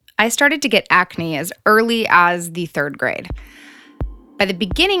I started to get acne as early as the 3rd grade. By the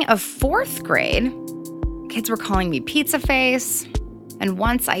beginning of 4th grade, kids were calling me pizza face. And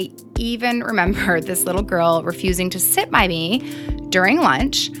once I even remember this little girl refusing to sit by me during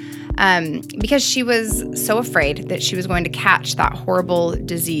lunch because she was so afraid that she was going to catch that horrible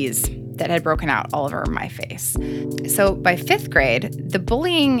disease that had broken out all over my face. So by 5th grade, the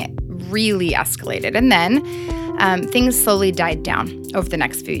bullying really escalated. And then things slowly died down over the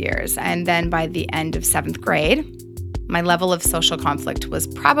next few years. And then by the end of 7th grade, my level of social conflict was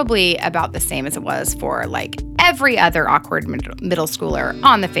probably about the same as it was for like every other awkward middle schooler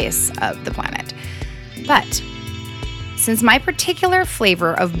on the face of the planet. But since my particular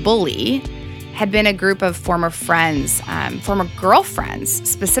flavor of bully had been a group of former friends, former girlfriends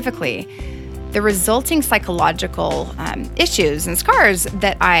specifically, the resulting psychological issues and scars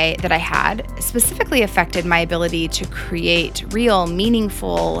that I had specifically affected my ability to create real,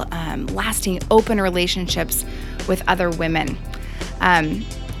 meaningful, lasting, open relationships with other women.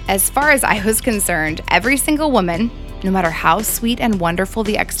 As far as I was concerned, every single woman, no matter how sweet and wonderful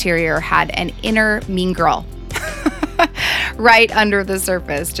the exterior, had an inner mean girl right under the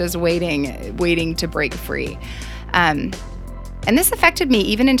surface, just waiting to break free. And this affected me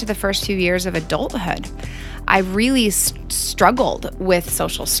even into the first few years of adulthood. I really struggled with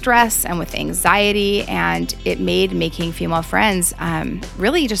social stress and with anxiety, and it made making female friends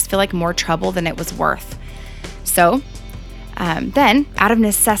really just feel like more trouble than it was worth. So then, out of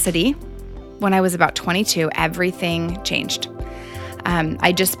necessity, when I was about 22, everything changed.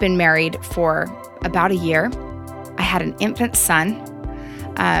 I'd just been married for about a year. I had an infant son.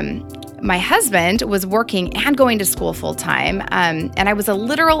 My husband was working and going to school full time, and I was a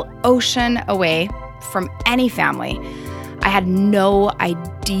literal ocean away from any family. I had no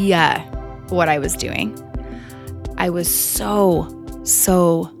idea what I was doing. I was so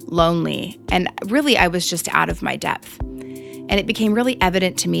lonely, and really I was just out of my depth. And it became really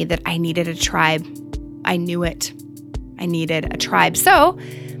evident to me that I needed a tribe. I knew it. I needed a tribe. So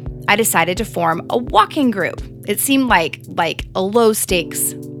I decided to form a walking group. It seemed like a low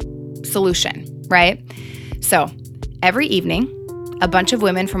stakes solution, right? So every evening, a bunch of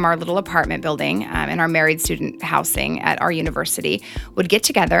women from our little apartment building in our married student housing at our university would get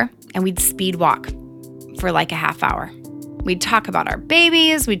together and we'd speed walk for like a half hour. We'd talk about our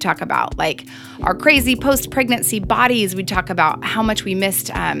babies. We'd talk about like our crazy post-pregnancy bodies. We'd talk about how much we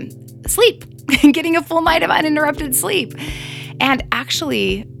missed sleep, getting a full night of uninterrupted sleep. And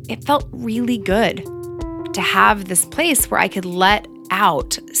actually, it felt really good to have this place where I could let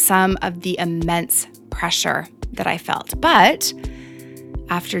out some of the immense pressure that I felt. But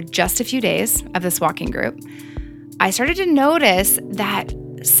after just a few days of this walking group, I started to notice that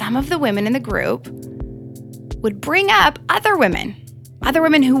some of the women in the group would bring up other women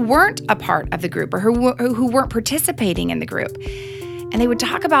who weren't a part of the group or who weren't participating in the group. And they would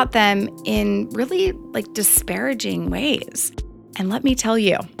talk about them in really like disparaging ways. And let me tell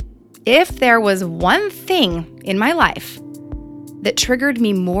you, if there was one thing in my life that triggered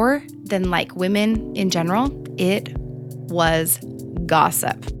me more than like women in general, it was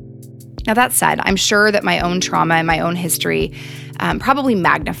gossip. Now that said, I'm sure that my own trauma and my own history probably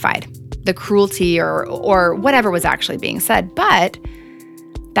magnified the cruelty or whatever was actually being said. But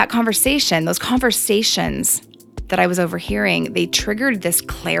those conversations that I was overhearing, they triggered this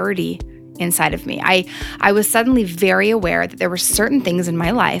clarity inside of me. I was suddenly very aware that there were certain things in my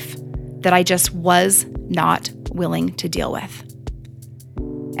life that I just was not willing to deal with.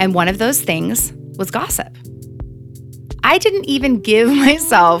 And one of those things was gossip. I didn't even give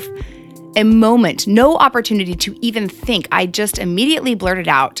myself a moment, no opportunity to even think. I just immediately blurted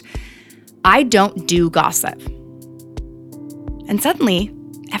out, I don't do gossip. And suddenly,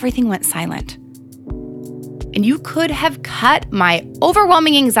 everything went silent. And you could have cut my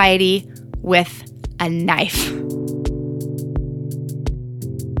overwhelming anxiety with a knife.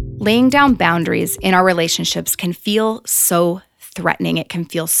 Laying down boundaries in our relationships can feel so threatening. It can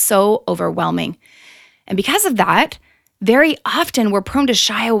feel so overwhelming. And because of that, very often we're prone to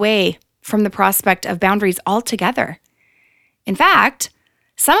shy away from the prospect of boundaries altogether. In fact,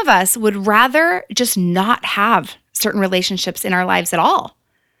 some of us would rather just not have certain relationships in our lives at all,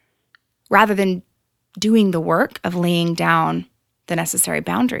 rather than doing the work of laying down the necessary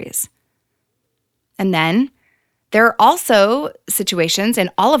boundaries. And then there are also situations in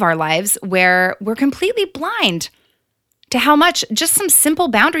all of our lives where we're completely blind to how much just some simple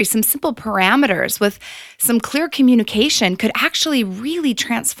boundaries, some simple parameters with some clear communication could actually really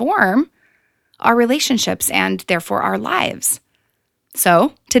transform our relationships and therefore our lives.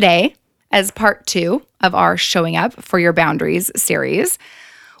 So today, as part 2 of our Showing Up for Your Boundaries series,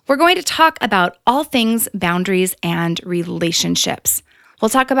 We're going to talk about all things boundaries and relationships. We'll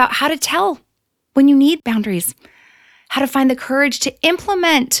talk about how to tell when you need boundaries, how to find the courage to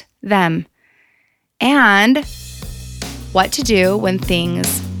implement them, and what to do when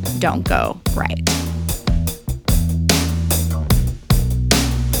things don't go right.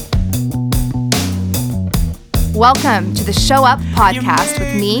 Welcome to the Show Up podcast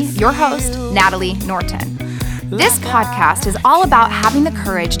with me, your host, Natalie Norton. This podcast is all about having the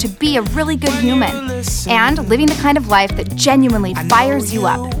courage to be a really good human and living the kind of life that genuinely fires you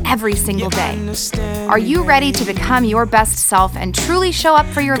up every single day. Are you ready to become your best self and truly show up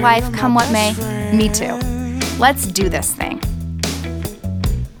for your life, come what may? Me too. Let's do this thing.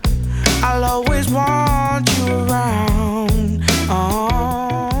 I'll always want you around.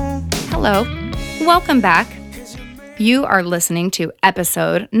 Oh. Hello. Welcome back. You are listening to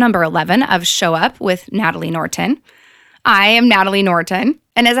episode number 11 of Show Up with Natalie Norton. I am Natalie Norton,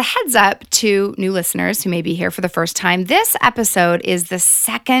 and as a heads up to new listeners who may be here for the first time, this episode is the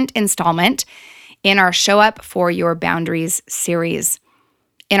second installment in our Show Up for Your Boundaries series.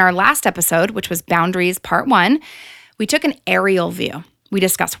 In our last episode, which was Boundaries Part 1, we took an aerial view. We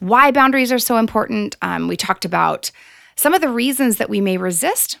discussed why boundaries are so important. We talked about some of the reasons that we may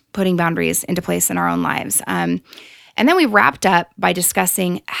resist putting boundaries into place in our own lives. And then we wrapped up by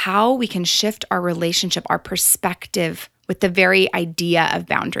discussing how we can shift our relationship, our perspective with the very idea of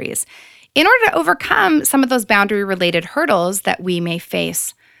boundaries in order to overcome some of those boundary-related hurdles that we may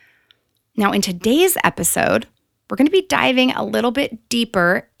face. Now, in today's episode, we're going to be diving a little bit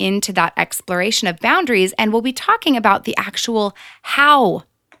deeper into that exploration of boundaries, and we'll be talking about the actual how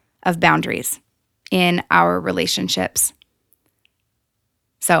of boundaries in our relationships.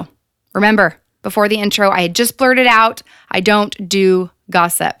 So, remember, before the intro, I had just blurted out, I don't do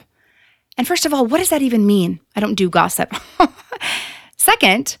gossip. And first of all, what does that even mean? I don't do gossip.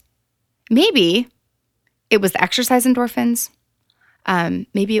 Second, maybe it was the exercise endorphins.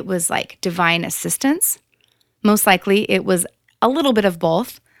 Maybe it was like divine assistance. Most likely it was a little bit of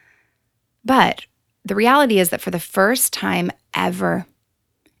both. But the reality is that for the first time ever,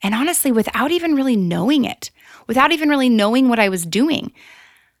 and honestly, without even really knowing it, without even really knowing what I was doing,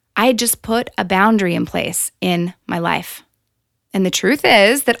 I had just put a boundary in place in my life. And the truth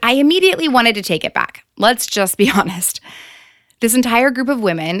is that I immediately wanted to take it back. Let's just be honest. This entire group of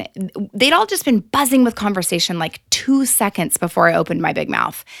women, they'd all just been buzzing with conversation like 2 seconds before I opened my big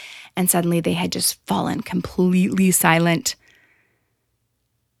mouth. And suddenly they had just fallen completely silent.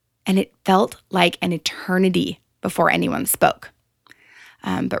 And it felt like an eternity before anyone spoke.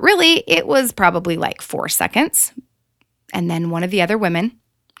 But really, it was probably like 4 seconds. And then one of the other women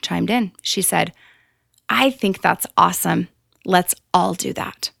chimed in. She said, "I think that's awesome. Let's all do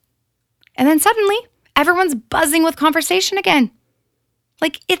that." And then suddenly, everyone's buzzing with conversation again.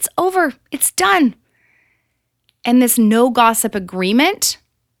 Like, it's over. It's done. And this no gossip agreement,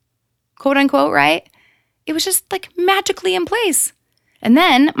 quote unquote, right? It was just like magically in place. And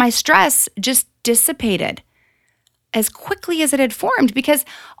then my stress just dissipated as quickly as it had formed because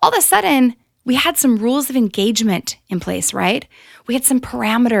all of a sudden, we had some rules of engagement in place, right? We had some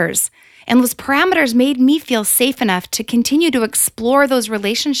parameters, and those parameters made me feel safe enough to continue to explore those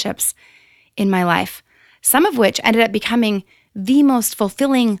relationships in my life, some of which ended up becoming the most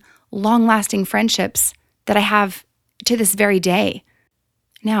fulfilling, long-lasting friendships that I have to this very day.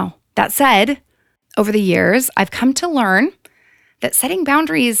 Now, that said, over the years, I've come to learn that setting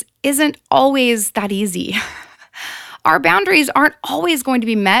boundaries isn't always that easy. Our boundaries aren't always going to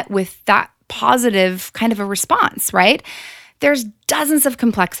be met with that positive kind of a response, right? There's dozens of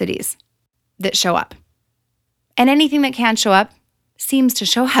complexities that show up. And anything that can show up seems to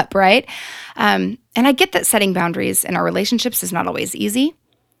show up, right? And I get that setting boundaries in our relationships is not always easy,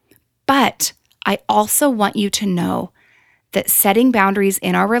 but I also want you to know that setting boundaries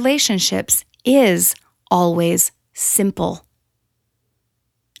in our relationships is always simple.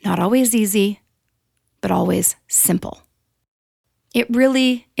 Not always easy, but always simple. It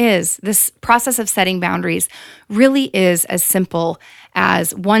really is. This process of setting boundaries really is as simple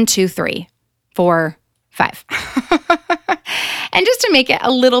as 1, 2, 3, 4, 5. And just to make it a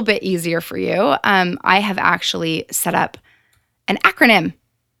little bit easier for you, I have actually set up an acronym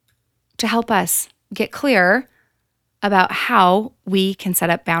to help us get clear about how we can set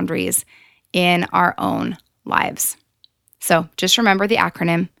up boundaries in our own lives. So just remember the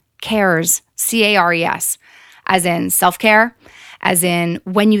acronym CARES, C-A-R-E-S, as in self-care, as in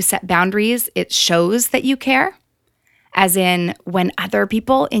when you set boundaries, it shows that you care, as in when other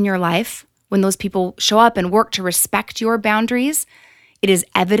people in your life, when those people show up and work to respect your boundaries, it is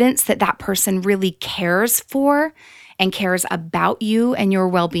evidence that that person really cares for and cares about you and your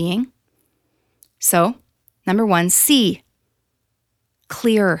well-being. So, number 1, C,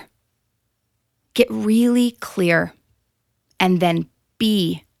 clear. Get really clear, and then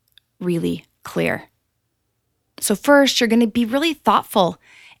be really clear. So first, you're going to be really thoughtful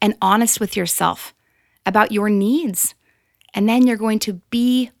and honest with yourself about your needs. And then you're going to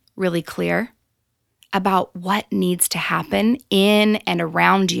be really clear about what needs to happen in and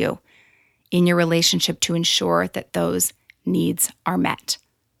around you in your relationship to ensure that those needs are met.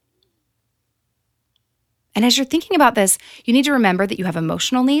 And as you're thinking about this, you need to remember that you have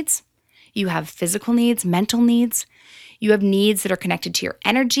emotional needs, you have physical needs, mental needs, you have needs that are connected to your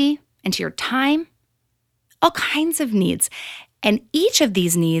energy and to your time, all kinds of needs. And each of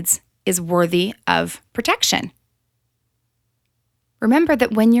these needs is worthy of protection. Remember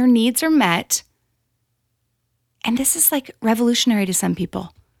that when your needs are met, and this is like revolutionary to some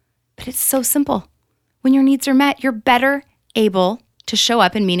people, but it's so simple. When your needs are met, you're better able to show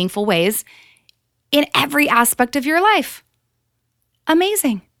up in meaningful ways in every aspect of your life.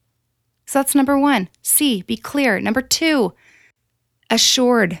 Amazing. So that's number 1. C, be clear. Number 2,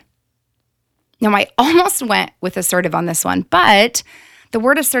 assured. Now, I almost went with assertive on this one, but the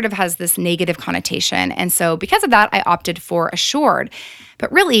word assertive has this negative connotation. And so because of that, I opted for assured.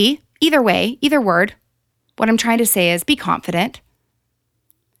 But really, either way, either word, what I'm trying to say is be confident.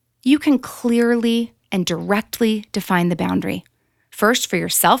 You can clearly and directly define the boundary. First for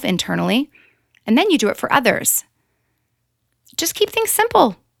yourself internally, and then you do it for others. Just keep things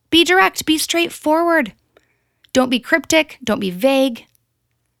simple. Be direct, be straightforward. Don't be cryptic, don't be vague.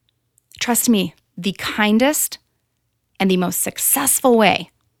 Trust me, the kindest and the most successful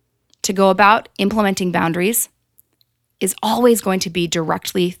way to go about implementing boundaries is always going to be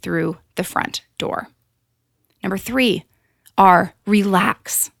directly through the front door. Number 3,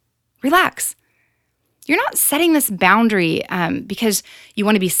 relax. Relax. You're not setting this boundary because you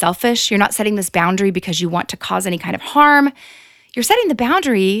want to be selfish. You're not setting this boundary because you want to cause any kind of harm. You're setting the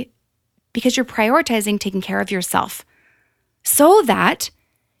boundary because you're prioritizing taking care of yourself so that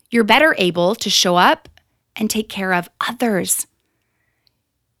you're better able to show up and take care of others.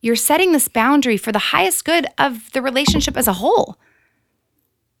 You're setting this boundary for the highest good of the relationship as a whole.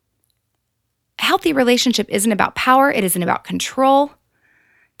 A healthy relationship isn't about power. It isn't about control.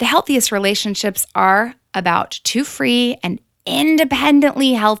 The healthiest relationships are about two free and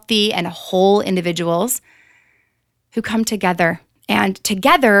independently healthy and whole individuals who come together. And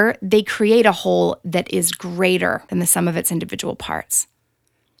together, they create a whole that is greater than the sum of its individual parts.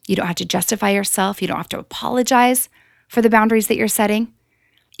 You don't have to justify yourself. You don't have to apologize for the boundaries that you're setting.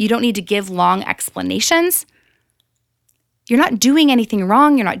 You don't need to give long explanations. You're not doing anything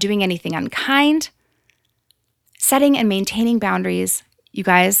wrong. You're not doing anything unkind. Setting and maintaining boundaries, you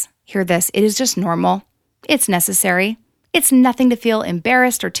guys, hear this, it is just normal. It's necessary. It's nothing to feel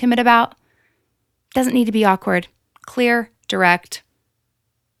embarrassed or timid about. Doesn't need to be awkward. Clear, direct,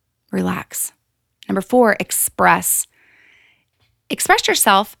 relax. Number 4, express. Express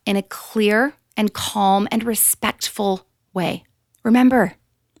yourself in a clear and calm and respectful way. Remember,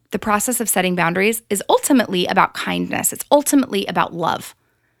 the process of setting boundaries is ultimately about kindness. It's ultimately about love.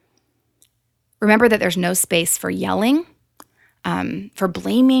 Remember that there's no space for yelling, for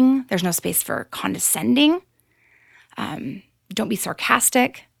blaming. There's no space for condescending. Don't be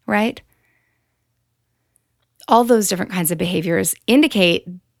sarcastic, right? All those different kinds of behaviors indicate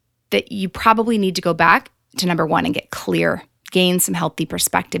that you probably need to go back to number 1 and get clear, gain some healthy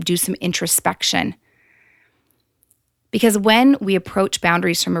perspective, do some introspection. Because when we approach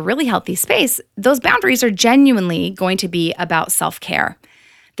boundaries from a really healthy space, those boundaries are genuinely going to be about self-care.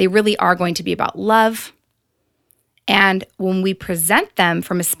 They really are going to be about love. And when we present them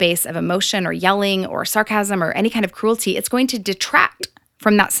from a space of emotion or yelling or sarcasm or any kind of cruelty, it's going to detract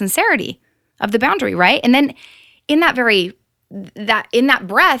from that sincerity of the boundary, right? And then in that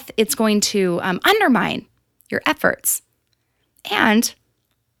breath, it's going to undermine your efforts and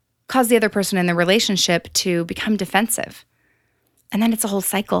cause the other person in the relationship to become defensive. And then it's a whole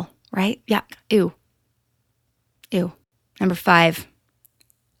cycle, right? Yuck. Ew. Ew. Number 5,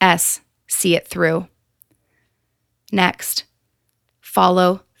 S, see it through. Next,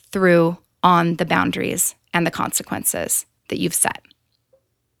 follow through on the boundaries and the consequences that you've set.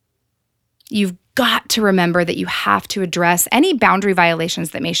 You've got to remember that you have to address any boundary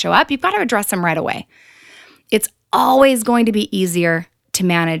violations that may show up. You've got to address them right away. It's always going to be easier to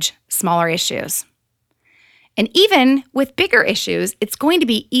manage smaller issues. And even with bigger issues, it's going to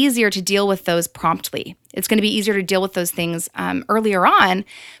be easier to deal with those promptly. It's going to be easier to deal with those things earlier on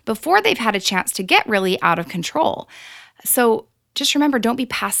before they've had a chance to get really out of control. So just remember, don't be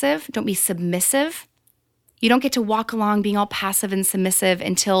passive. Don't be submissive. You don't get to walk along being all passive and submissive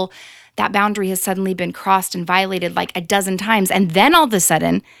until that boundary has suddenly been crossed and violated like a dozen times, and then all of a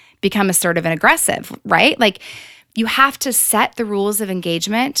sudden become assertive and aggressive, right? Like you have to set the rules of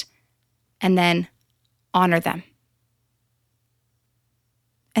engagement and then honor them.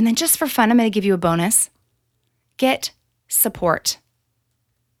 And then just for fun, I'm going to give you a bonus. Get support.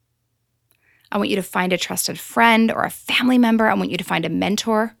 I want you to find a trusted friend or a family member. I want you to find a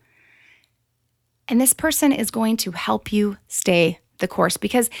mentor. And this person is going to help you stay the course,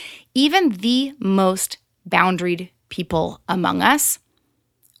 because even the most boundaried people among us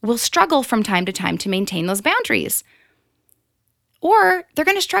will struggle from time to time to maintain those boundaries. Or they're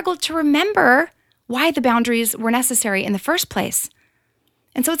going to struggle to remember why the boundaries were necessary in the first place.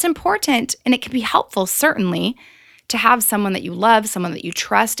 And so it's important, and it can be helpful, certainly, to have someone that you love, someone that you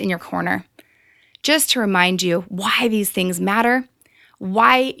trust in your corner, just to remind you why these things matter,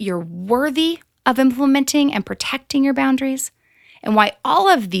 why you're worthy of implementing and protecting your boundaries, and why all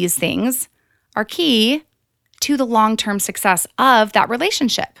of these things are key to the long-term success of that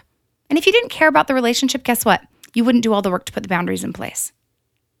relationship. And if you didn't care about the relationship, guess what? You wouldn't do all the work to put the boundaries in place.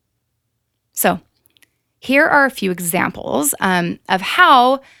 So here are a few examples of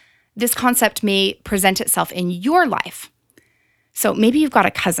how this concept may present itself in your life. So maybe you've got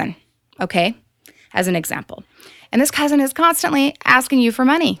a cousin, okay, as an example. And this cousin is constantly asking you for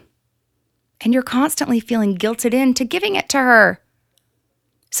money. And you're constantly feeling guilted into giving it to her.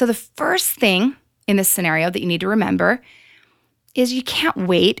 So the first thing in this scenario that you need to remember is you can't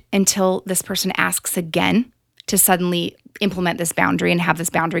wait until this person asks again to suddenly implement this boundary and have this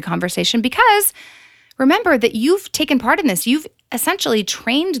boundary conversation, because remember that you've taken part in this. You've essentially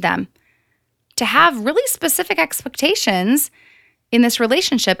trained them to have really specific expectations in this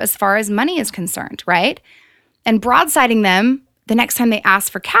relationship as far as money is concerned, right? And broadsiding them the next time they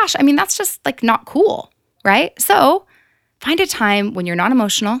ask for cash, I mean, that's just like not cool, right? So find a time when you're not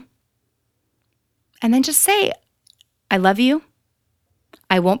emotional and then just say, I love you.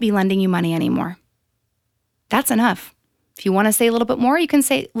 I won't be lending you money anymore. That's enough. If you want to say a little bit more, you can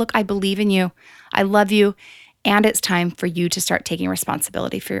say, look, I believe in you. I love you. And it's time for you to start taking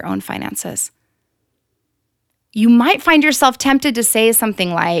responsibility for your own finances. You might find yourself tempted to say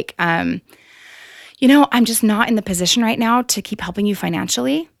something like, I'm just not in the position right now to keep helping you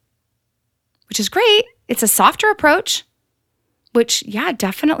financially, which is great. It's a softer approach, which,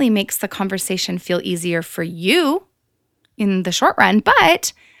 definitely makes the conversation feel easier for you in the short run,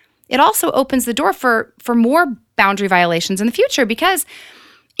 but it also opens the door for more boundary violations in the future, because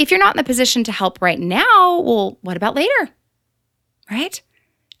if you're not in the position to help right now, well, what about later, right?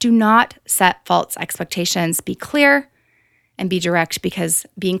 Do not set false expectations. Be clear and be direct, because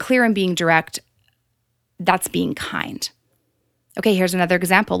being clear and being direct, that's being kind. Okay, here's another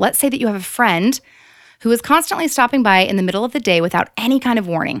example. Let's say that you have a friend who is constantly stopping by in the middle of the day without any kind of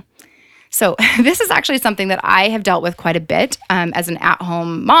warning. So this is actually something that I have dealt with quite a bit as an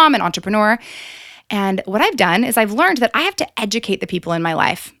at-home mom and entrepreneur. And what I've done is I've learned that I have to educate the people in my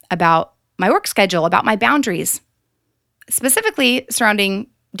life about my work schedule, about my boundaries, specifically surrounding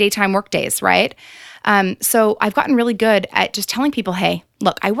daytime work days, right? So I've gotten really good at just telling people, hey,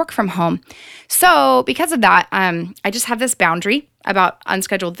 look, I work from home. So because of that, I just have this boundary about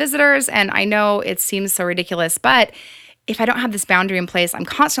unscheduled visitors. And I know it seems so ridiculous, but if I don't have this boundary in place, I'm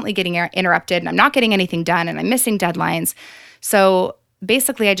constantly getting interrupted and I'm not getting anything done and I'm missing deadlines. So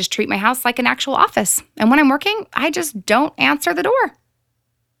basically, I just treat my house like an actual office. And when I'm working, I just don't answer the door.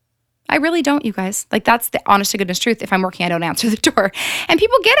 I really don't, you guys. Like, that's the honest to goodness truth. If I'm working, I don't answer the door. And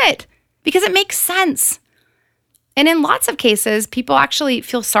people get it because it makes sense. And in lots of cases, people actually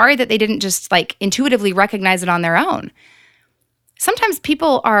feel sorry that they didn't just like intuitively recognize it on their own. Sometimes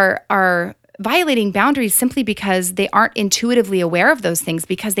people are violating boundaries simply because they aren't intuitively aware of those things,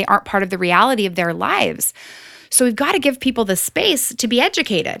 because they aren't part of the reality of their lives. So we've got to give people the space to be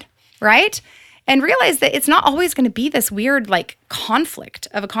educated, right? And realize that it's not always going to be this weird like conflict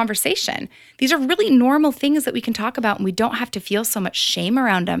of a conversation. These are really normal things that we can talk about, and we don't have to feel so much shame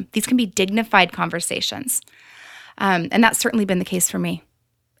around them. These can be dignified conversations. And that's certainly been the case for me,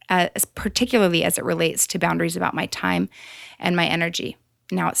 particularly as it relates to boundaries about my time and my energy.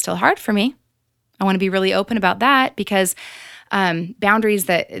 Now, it's still hard for me. I want to be really open about that, because boundaries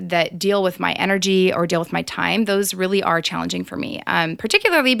that deal with my energy or deal with my time, those really are challenging for me,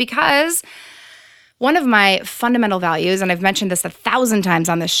 particularly because one of my fundamental values, and I've mentioned this 1,000 times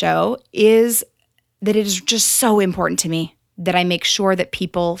on this show, is that it is just so important to me that I make sure that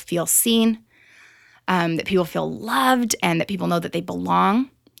people feel seen, that people feel loved, and that people know that they belong.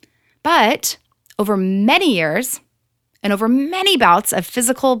 But over many years and over many bouts of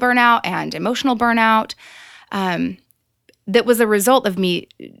physical burnout and emotional burnout, that was a result of me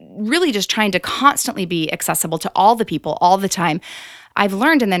really just trying to constantly be accessible to all the people all the time. I've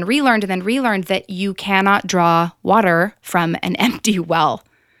learned and then relearned that you cannot draw water from an empty well.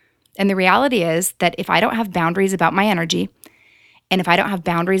 And the reality is that if I don't have boundaries about my energy, and if I don't have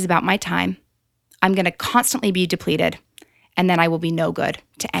boundaries about my time, I'm going to constantly be depleted, and then I will be no good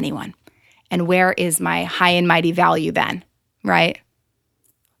to anyone. And where is my high and mighty value then, right?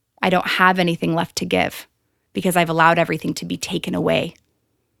 I don't have anything left to give because I've allowed everything to be taken away.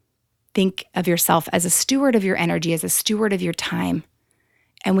 Think of yourself as a steward of your energy, as a steward of your time.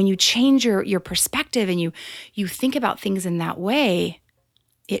 And when you change your perspective and you think about things in that way,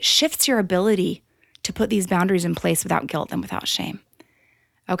 it shifts your ability to put these boundaries in place without guilt and without shame.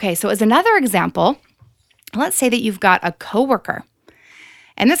 Okay, so as another example, let's say that you've got a coworker,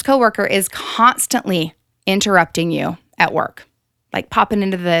 and this coworker is constantly interrupting you at work, like popping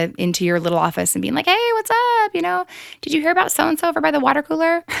into your little office and being like, "Hey, what's up? Did you hear about so-and-so over by the water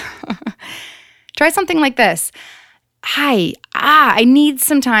cooler?" Try something like this. "Hi, I need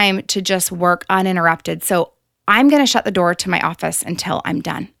some time to just work uninterrupted, so I'm going to shut the door to my office until I'm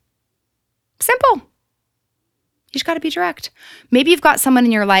done." Simple. You just got to be direct. Maybe you've got someone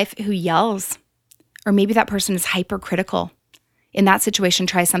in your life who yells, or maybe that person is hypercritical. In that situation,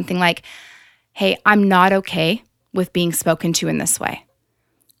 try something like, "Hey, I'm not okay with being spoken to in this way.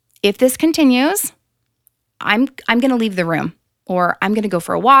 If this continues, I'm going to leave the room, or I'm going to go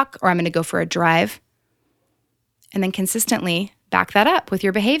for a walk, or I'm going to go for a drive." And then consistently back that up with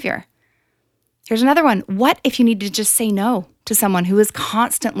your behavior. Here's another one. What if you need to just say no to someone who is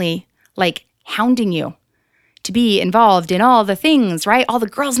constantly hounding you to be involved in all the things, right? All the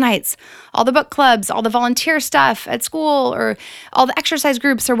girls' nights, all the book clubs, all the volunteer stuff at school, or all the exercise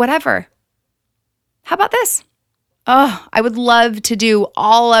groups or whatever. How about this? "Oh, I would love to do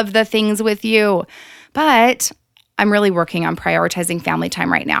all of the things with you, but I'm really working on prioritizing family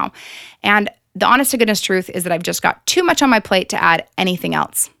time right now. And the honest to goodness truth is that I've just got too much on my plate to add anything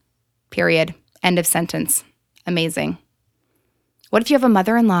else. Period. End of sentence." Amazing. What if you have a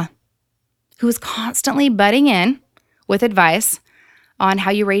mother-in-law who is constantly butting in with advice on how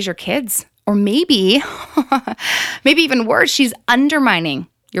you raise your kids? Or maybe even worse, she's undermining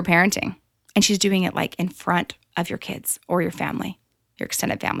your parenting, and she's doing it in front of your kids or your family, your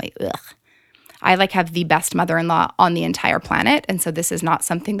extended family. Ugh. I have the best mother-in-law on the entire planet, and so this is not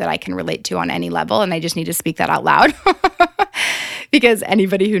something that I can relate to on any level, and I just need to speak that out loud because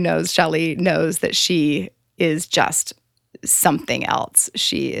anybody who knows Shelly knows that she is just something else.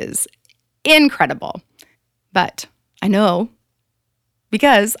 She is incredible. But I know,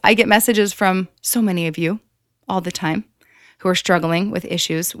 because I get messages from so many of you all the time who are struggling with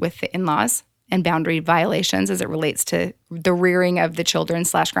issues with the in-laws and boundary violations as it relates to the rearing of the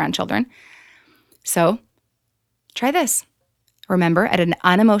children/grandchildren. So try this. Remember, at an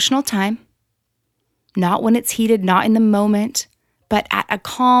unemotional time, not when it's heated, not in the moment, but at a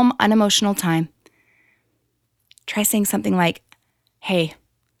calm, unemotional time, try saying something like, "Hey,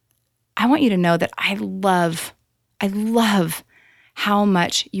 I want you to know that I love how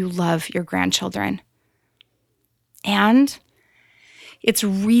much you love your grandchildren. And it's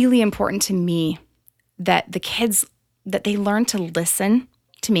really important to me that the kids, that they learn to listen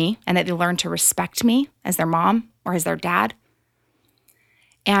to me and that they learn to respect me as their mom or as their dad.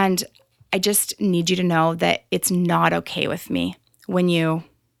 And I just need you to know that it's not okay with me when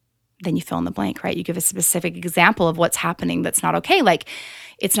then you fill in the blank, right? You give a specific example of what's happening that's not okay.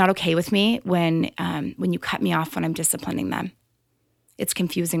 It's not okay with me when you cut me off when I'm disciplining them. It's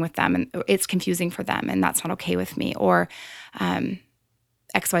confusing with them, and it's confusing for them, and that's not okay with me. Or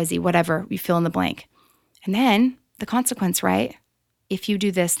XYZ, whatever, you fill in the blank. And then the consequence, right? If you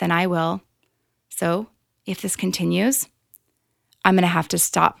do this, then I will. So if this continues, I'm going to have to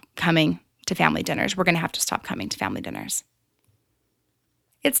stop coming to family dinners. We're going to have to stop coming to family dinners.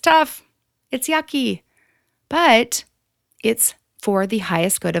 It's tough. It's yucky. But it's for the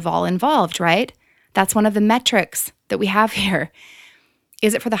highest good of all involved, right? That's one of the metrics that we have here.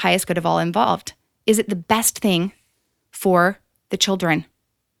 Is it for the highest good of all involved? Is it the best thing for the children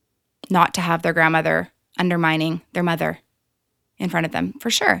not to have their grandmother undermining their mother in front of them? For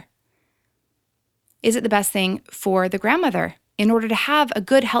sure. Is it the best thing for the grandmother in order to have a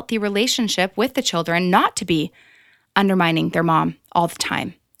good, healthy relationship with the children, not to be undermining their mom all the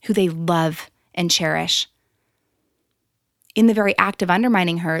time, who they love and cherish? In the very act of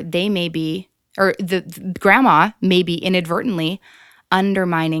undermining her, they may be, or the grandma may be inadvertently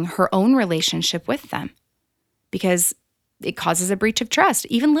undermining her own relationship with them because it causes a breach of trust.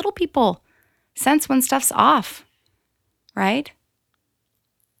 Even little people sense when stuff's off, right?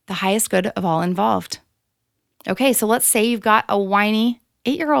 The highest good of all involved. Okay, so let's say you've got a whiny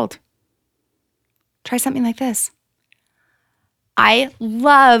 8-year-old. Try something like this. I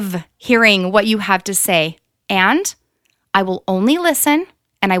love hearing what you have to say, and I will only listen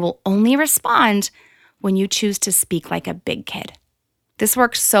and I will only respond when you choose to speak like a big kid. This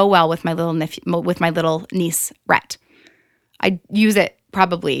works so well with my little niece, Rhett. I use it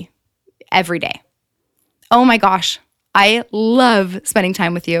probably every day. Oh my gosh, I love spending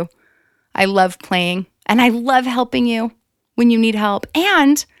time with you. I love playing, and I love helping you when you need help.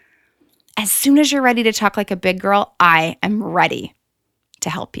 And as soon as you're ready to talk like a big girl, I am ready to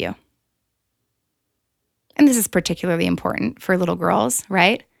help you. And this is particularly important for little girls,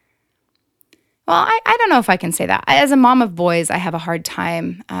 right? Well, I don't know if I can say that. As a mom of boys, I have a hard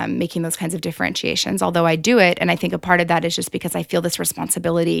time making those kinds of differentiations, although I do it. And I think a part of that is just because I feel this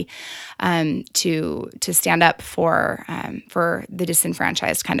responsibility to stand up for the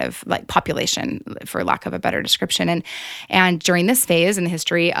disenfranchised kind of like population, for lack of a better description. And during this phase in the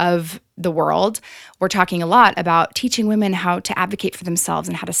history of the world, we're talking a lot about teaching women how to advocate for themselves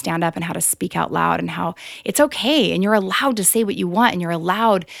and how to stand up and how to speak out loud and how it's okay and you're allowed to say what you want and you're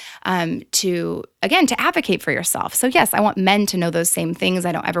allowed to advocate for yourself. So yes, I want men to know those same things.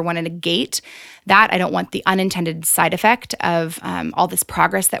 I don't ever want to negate that. I don't want the unintended side effect of all this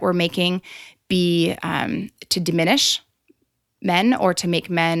progress that we're making be to diminish men or to make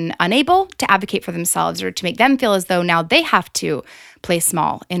men unable to advocate for themselves or to make them feel as though now they have to play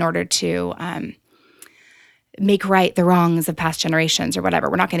small in order to make right the wrongs of past generations or whatever.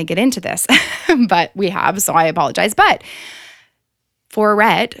 We're not going to get into this, but we have, so I apologize. But for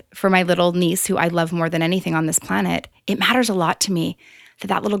Rhett, for my little niece who I love more than anything on this planet, it matters a lot to me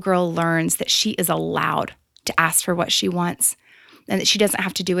that little girl learns that she is allowed to ask for what she wants and that she doesn't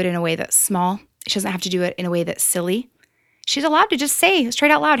have to do it in a way that's small. She doesn't have to do it in a way that's silly. She's allowed to just say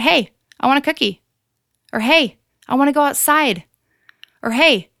straight out loud, hey, I want a cookie. Or hey, I want to go outside. Or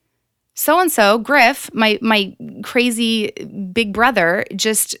hey, so-and-so, Griff, my crazy big brother,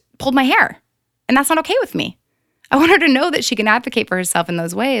 just pulled my hair. And that's not okay with me. I want her to know that she can advocate for herself in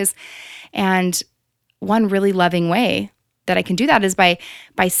those ways. And one really loving way that I can do that is by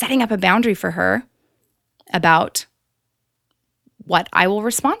setting up a boundary for her about what I will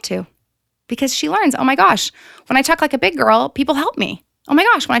respond to. Because she learns, oh my gosh, when I talk like a big girl, people help me. Oh my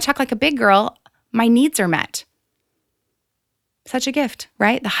gosh, when I talk like a big girl, my needs are met. Such a gift,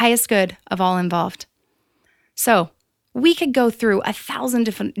 right? The highest good of all involved. So we could go through 1,000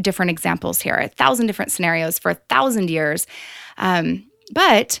 different examples here, 1,000 different scenarios for 1,000 years.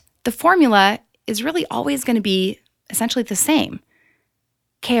 But the formula is really always going to be essentially the same.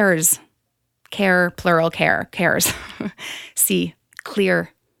 Cares, care, plural care, cares. C, clear.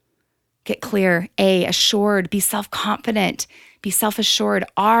 Get clear. A, assured. Be self-confident. Be self-assured.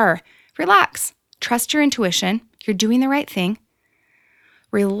 R, relax. Trust your intuition. You're doing the right thing.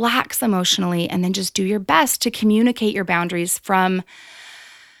 Relax emotionally and then just do your best to communicate your boundaries from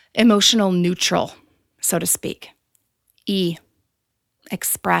emotional neutral, so to speak. E,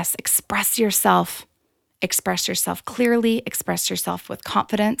 express. Express yourself. Express yourself clearly. Express yourself with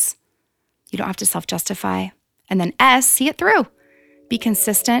confidence. You don't have to self-justify. And then S, see it through. Be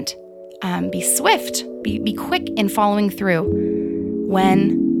consistent. Be swift, be quick in following through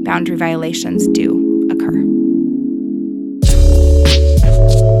when boundary violations do occur.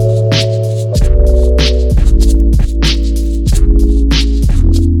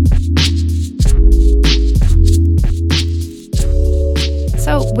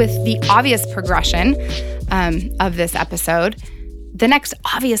 So with the obvious progression of this episode, the next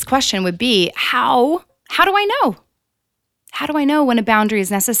obvious question would be, how do I know? How do I know when a boundary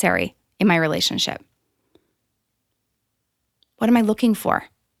is necessary in my relationship? What am I looking for?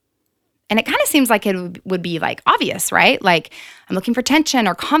 And it kind of seems like it would be like obvious, right? Like I'm looking for tension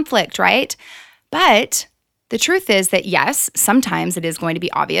or conflict, right? But the truth is that yes, sometimes it is going to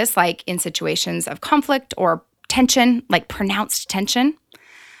be obvious, like in situations of conflict or tension, like pronounced tension.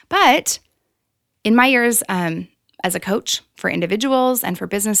 But in my years as a coach for individuals and for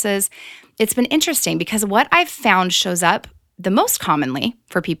businesses, it's been interesting because what I've found shows up the most commonly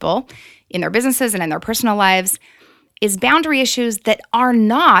for people in their businesses and in their personal lives is boundary issues that are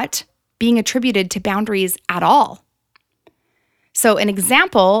not being attributed to boundaries at all. So an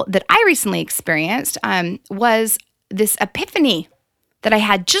example that I recently experienced was this epiphany that I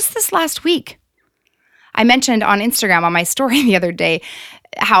had just this last week. I mentioned on Instagram on my story the other day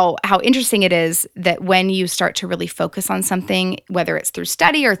how interesting it is that when you start to really focus on something, whether it's through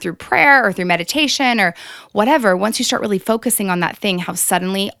study or through prayer or through meditation or whatever, once you start really focusing on that thing, how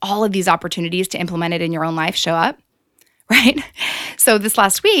suddenly all of these opportunities to implement it in your own life show up, right? So this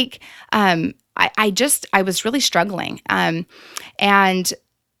last week, I was really struggling. And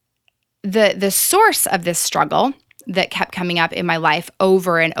the source of this struggle that kept coming up in my life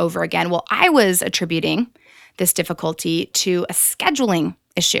over and over again, well, I was attributing this difficulty to a scheduling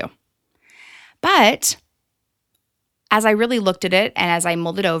issue. But as I really looked at it and as I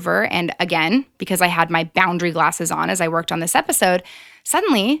mulled it over, and again, because I had my boundary glasses on as I worked on this episode,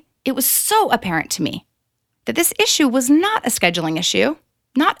 suddenly it was so apparent to me that this issue was not a scheduling issue,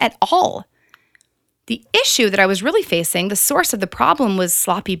 not at all. The issue that I was really facing, the source of the problem, was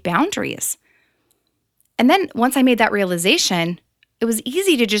sloppy boundaries. And then once I made that realization, it was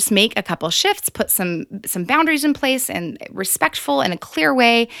easy to just make a couple shifts, put some boundaries in place and respectful in a clear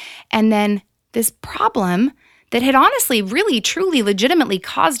way. And then this problem that had honestly, really, truly, legitimately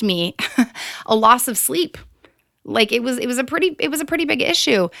caused me a loss of sleep. Like it was a pretty big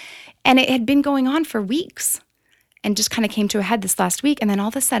issue. And it had been going on for weeks and just kind of came to a head this last week. And then all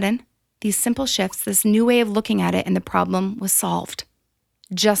of a sudden, these simple shifts, this new way of looking at it, and the problem was solved.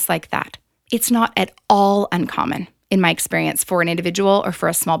 Just like that. It's not at all uncommon, in my experience, for an individual or for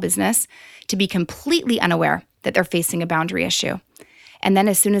a small business to be completely unaware that they're facing a boundary issue. And then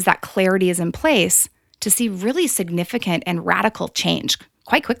as soon as that clarity is in place, to see really significant and radical change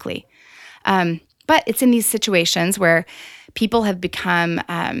quite quickly. But it's in these situations where people have become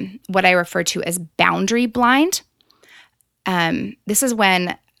what I refer to as boundary blind. This is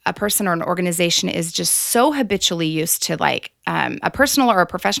when a person or an organization is just so habitually used to like a personal or a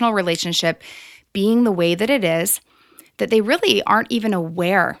professional relationship being the way that it is, that they really aren't even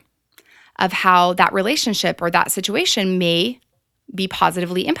aware of how that relationship or that situation may be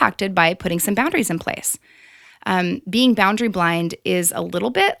positively impacted by putting some boundaries in place. Being boundary blind is a little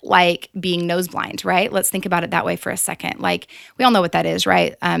bit like being nose blind, right? Let's think about it that way for a second. Like, we all know what that is,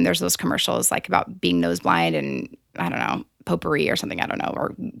 right? There's those commercials like about being nose blind and, I don't know, potpourri or something, I don't know,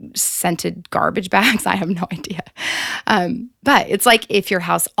 or scented garbage bags. I have no idea. But it's like if your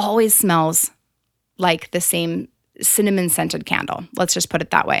house always smells like the same cinnamon scented candle. Let's just put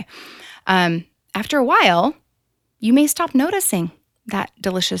it that way. After a while, you may stop noticing that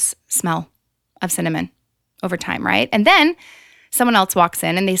delicious smell of cinnamon over time, right? And then someone else walks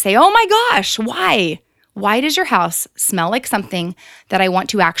in and they say, oh my gosh, why? Why does your house smell like something that I want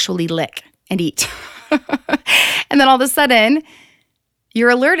to actually lick and eat? And then all of a sudden, you're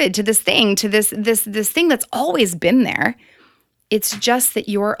alerted to this thing, to this thing that's always been there. It's just that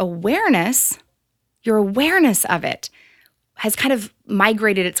your awareness of it has kind of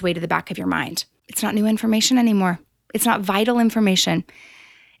migrated its way to the back of your mind. It's not new information anymore. It's not vital information.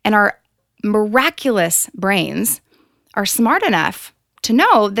 And our miraculous brains are smart enough to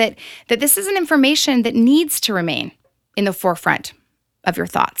know that this is an information that needs to remain in the forefront of your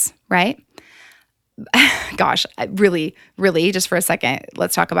thoughts, right? Gosh, really, just for a second,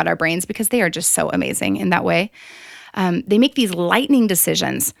 let's talk about our brains because they are just so amazing in that way. They make these lightning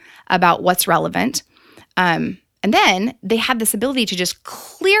decisions about what's relevant. And then they have this ability to just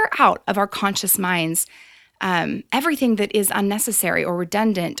clear out of our conscious minds everything that is unnecessary or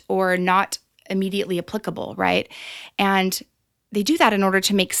redundant or not immediately applicable, right? And they do that in order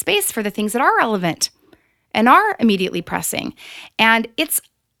to make space for the things that are relevant and are immediately pressing. And it's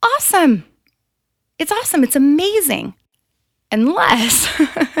awesome. It's awesome. It's amazing. Unless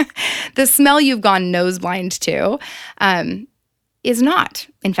the smell you've gone nose blind to is not,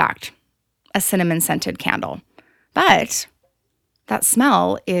 in fact, a cinnamon-scented candle. But that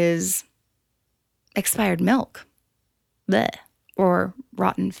smell is expired milk, bleh, or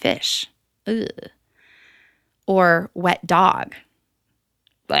rotten fish, ugh, or wet dog,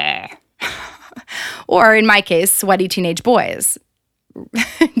 bleh. Or in my case, sweaty teenage boys.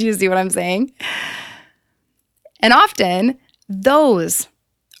 Do you see what I'm saying? And often, those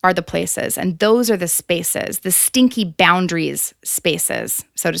are the places and those are the spaces, the stinky boundaries spaces,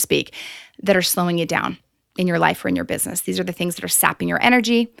 so to speak, that are slowing you down in your life or in your business. These are the things that are sapping your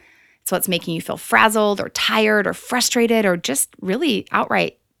energy. It's what's making you feel frazzled or tired or frustrated or just really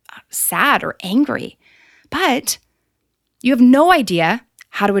outright sad or angry. But you have no idea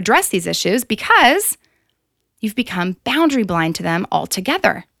how to address these issues because you've become boundary blind to them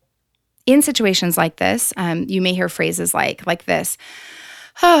altogether. In situations like this, you may hear phrases like this,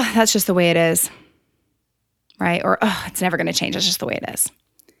 oh, that's just the way it is, right? Or, oh, it's never going to change. It's just the way it is.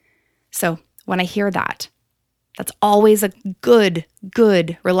 So when I hear that, that's always a good,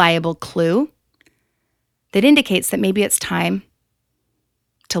 reliable clue that indicates that maybe it's time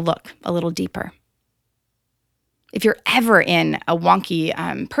to look a little deeper. If you're ever in a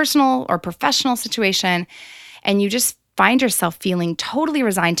wonky personal or professional situation and you just find yourself feeling totally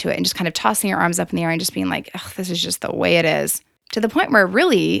resigned to it and just kind of tossing your arms up in the air and just being like, oh, this is just the way it is, to the point where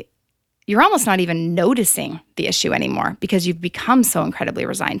really you're almost not even noticing the issue anymore because you've become so incredibly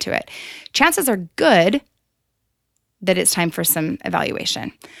resigned to it. Chances are good that it's time for some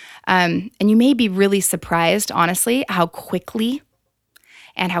evaluation. And you may be really surprised, honestly, how quickly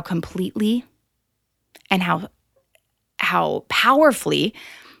and how completely and how powerfully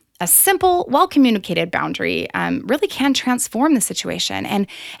a simple, well-communicated boundary really can transform the situation. And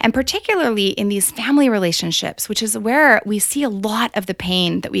particularly in these family relationships, which is where we see a lot of the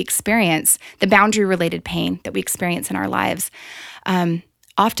pain that we experience, the boundary-related pain that we experience in our lives.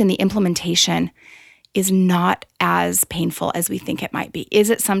 Often the implementation is not as painful as we think it might be. Is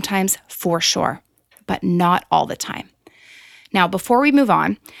it sometimes? For sure, but not all the time. Now, before we move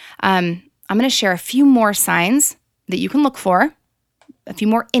on, I'm going to share a few more signs that you can look for, a few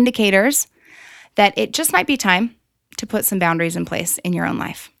more indicators that it just might be time to put some boundaries in place in your own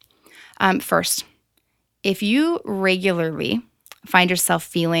life. First, if you regularly find yourself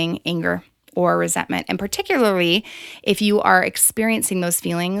feeling anger or resentment, and particularly if you are experiencing those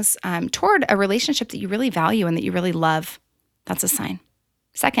feelings toward a relationship that you really value and that you really love, that's a sign.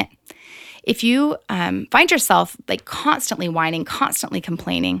 Second, if you find yourself like constantly whining, constantly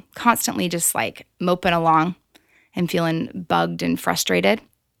complaining, constantly just like moping along and feeling bugged and frustrated,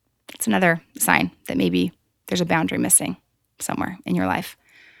 that's another sign that maybe there's a boundary missing somewhere in your life.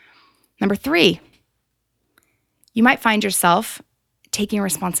 Number 3, you might find yourself taking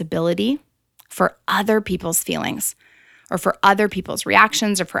responsibility for other people's feelings or for other people's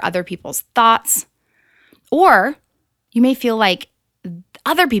reactions or for other people's thoughts. Or you may feel like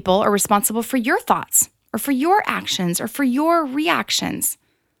other people are responsible for your thoughts or for your actions or for your reactions.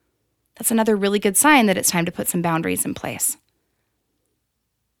 That's another really good sign that it's time to put some boundaries in place.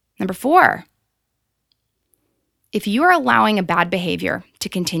 Number 4, if you are allowing a bad behavior to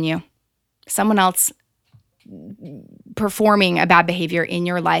continue, someone else performing a bad behavior in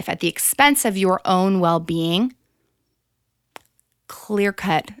your life at the expense of your own well-being,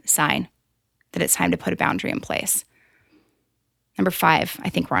 clear-cut sign that it's time to put a boundary in place. Number 5, I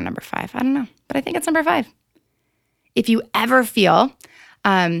think we're on number 5. I don't know, but I think it's number 5. If you ever feel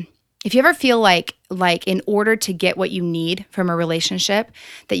like in order to get what you need from a relationship,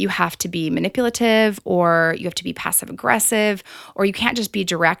 that you have to be manipulative or you have to be passive aggressive, or you can't just be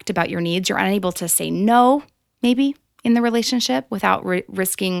direct about your needs, you're unable to say no, maybe, in the relationship without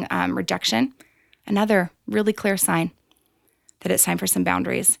risking rejection, another really clear sign that it's time for some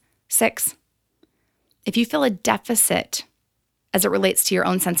boundaries. 6, if you feel a deficit as it relates to your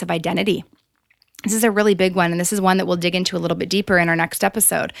own sense of identity. This is a really big one, and this is one that we'll dig into a little bit deeper in our next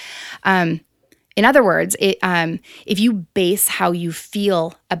episode. In other words, if you base how you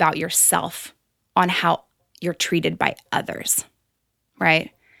feel about yourself on how you're treated by others,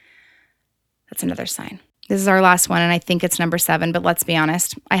 right? That's another sign. This is our last one, and I think it's number 7, but let's be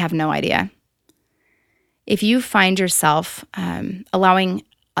honest, I have no idea. If you find yourself allowing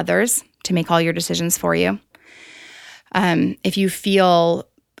others to make all your decisions for you, if you feel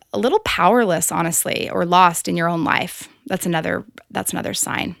a little powerless, honestly, or lost in your own life, that's another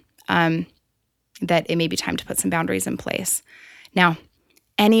sign that it may be time to put some boundaries in place. Now, if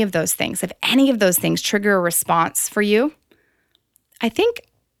any of those things trigger a response for you, I think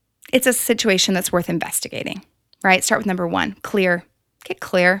it's a situation that's worth investigating, right? Start with number 1, clear. Get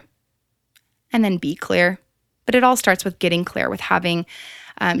clear, and then be clear. But it all starts with getting clear, with having,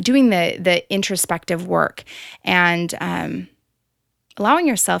 doing the introspective work and allowing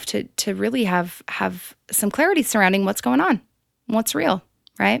yourself to really have some clarity surrounding what's going on, what's real,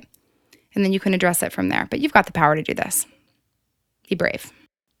 right? And then you can address it from there. But you've got the power to do this. Be brave.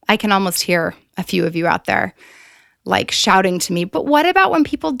 I can almost hear a few of you out there like shouting to me, but what about when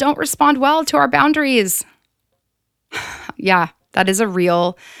people don't respond well to our boundaries? Yeah, that is a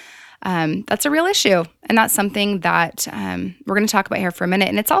real issue. And that's something that we're going to talk about here for a minute.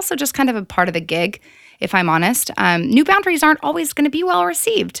 And it's also just kind of a part of the gig, if I'm honest. New boundaries aren't always going to be well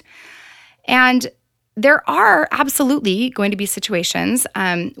received. And there are absolutely going to be situations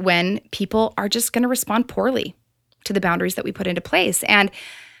when people are just going to respond poorly to the boundaries that we put into place. And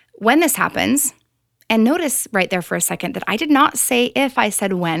when this happens, and notice right there for a second that I did not say if, I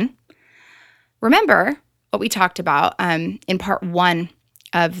said when. Remember what we talked about in part 1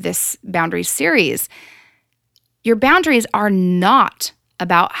 of this boundaries series. Your boundaries are not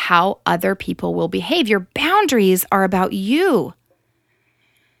about how other people will behave. Your boundaries are about you.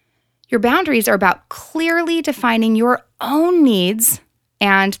 Your boundaries are about clearly defining your own needs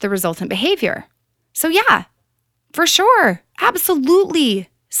and the resultant behavior. So yeah, for sure, absolutely.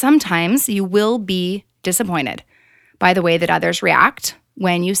 Sometimes you will be disappointed by the way that others react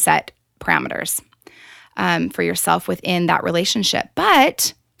when you set parameters for yourself within that relationship.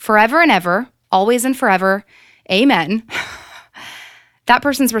 But forever and ever, always and forever, amen, that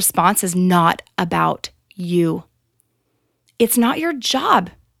person's response is not about you. It's not your job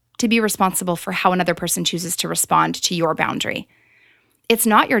to be responsible for how another person chooses to respond to your boundary. It's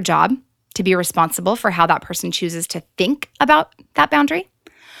not your job to be responsible for how that person chooses to think about that boundary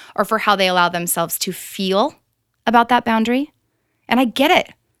or for how they allow themselves to feel about that boundary. And I get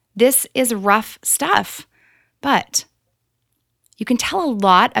it. This is rough stuff, but you can tell a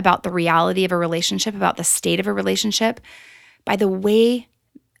lot about the reality of a relationship, about the state of a relationship, by the way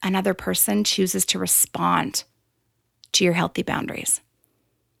another person chooses to respond to your healthy boundaries.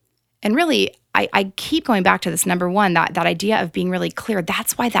 And really, I keep going back to this number one, that idea of being really clear.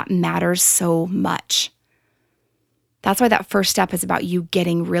 That's why that matters so much. That's why that first step is about you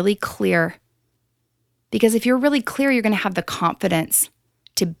getting really clear. Because if you're really clear, you're going to have the confidence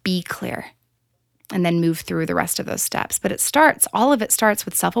to be clear and then move through the rest of those steps. But all of it starts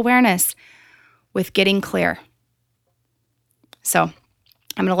with self-awareness, with getting clear. So I'm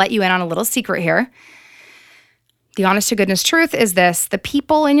going to let you in on a little secret here. The honest to goodness truth is this: the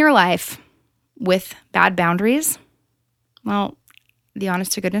people in your life with bad boundaries, well, the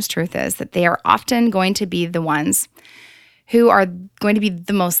honest to goodness truth is that they are often going to be the ones who are going to be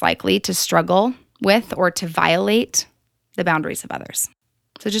the most likely to struggle with or to violate the boundaries of others.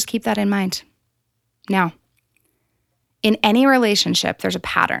 So just keep that in mind. Now, in any relationship, there's a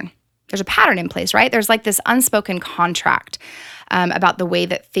pattern. There's a pattern in place, right? There's like this unspoken contract about the way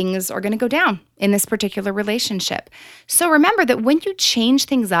that things are going to go down in this particular relationship. So remember that when you change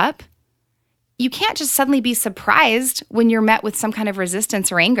things up, you can't just suddenly be surprised when you're met with some kind of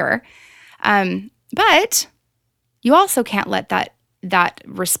resistance or anger. But you also can't let that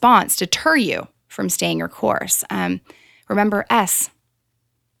response deter you from staying your course. Remember S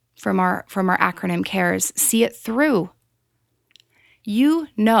from our acronym CARES, see it through. You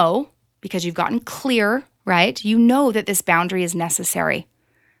know, because you've gotten clear, right? You know that this boundary is necessary.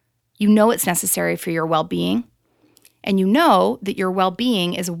 You know it's necessary for your well-being, and you know that your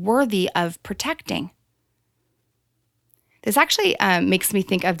well-being is worthy of protecting. This actually makes me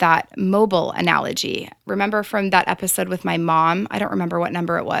think of that mobile analogy. Remember from that episode with my mom? I don't remember what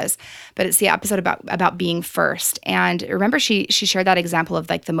number it was, but it's the episode about being first. And remember she shared that example of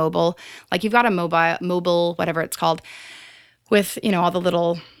like the mobile, like you've got a mobile, whatever it's called, with, all the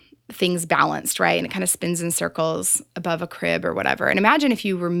little things balanced, right? And it kind of spins in circles above a crib or whatever. And imagine if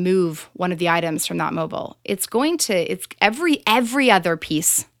you remove one of the items from that mobile, it's every other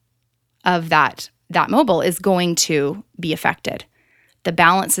piece of that mobile is going to be affected. The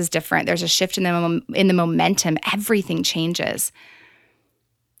balance is different. There's a shift in the momentum. Everything changes.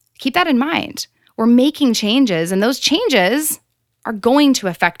 Keep that in mind. We're making changes, and those changes are going to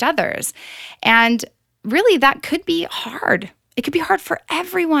affect others. And really, that could be hard. It could be hard for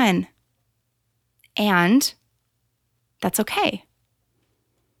everyone. And that's okay.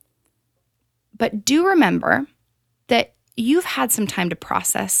 But do remember that you've had some time to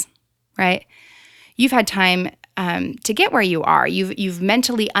process, right? You've had time to get where you are. You've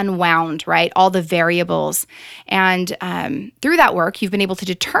mentally unwound, right, all the variables. And through that work, you've been able to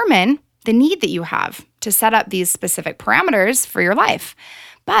determine the need that you have to set up these specific parameters for your life.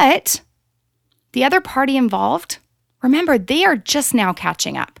 But the other party involved, remember, they are just now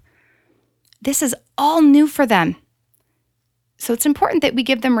catching up. This is all new for them. So it's important that we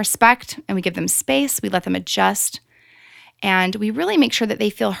give them respect and we give them space, we let them adjust, and we really make sure that they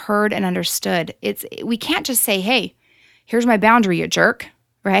feel heard and understood. We can't just say, hey, here's my boundary, you jerk,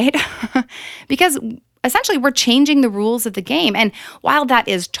 right? Because essentially we're changing the rules of the game. And while that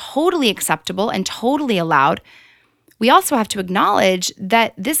is totally acceptable and totally allowed, we also have to acknowledge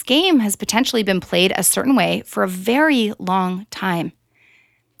that this game has potentially been played a certain way for a very long time.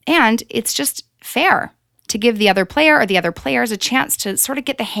 And it's just fair to give the other player or the other players a chance to sort of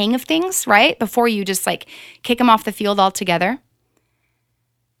get the hang of things, right? Before you just like kick them off the field altogether.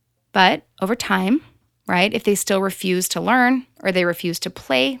 But over time, right, if they still refuse to learn or they refuse to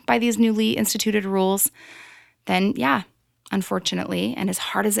play by these newly instituted rules, then yeah, unfortunately, and as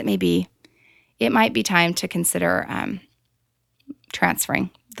hard as it may be, it might be time to consider transferring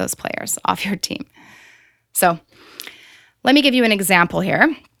those players off your team. So let me give you an example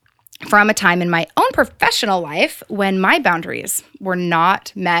here from a time in my own professional life when my boundaries were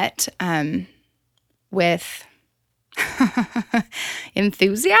not met with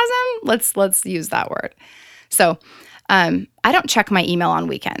enthusiasm. Let's use that word. So I don't check my email on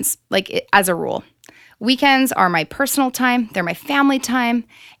weekends, as a rule. Weekends are my personal time, they're my family time,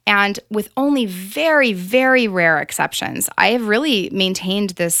 and with only very, very rare exceptions, I have really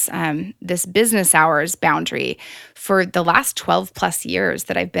maintained this business hours boundary for the last 12 plus years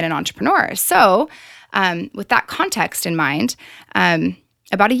that I've been an entrepreneur. So, with that context in mind,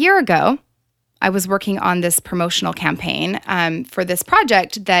 about a year ago, I was working on this promotional campaign for this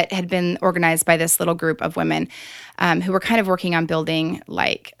project that had been organized by this little group of women who were kind of working on building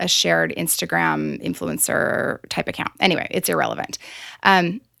like a shared Instagram influencer type account. Anyway, it's irrelevant.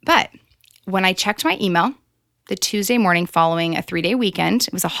 But when I checked my email the Tuesday morning following a 3-day weekend,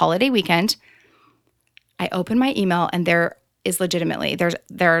 it was a holiday weekend, I opened my email and there is legitimately,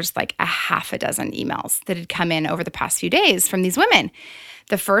 there's like a half a dozen emails that had come in over the past few days from these women.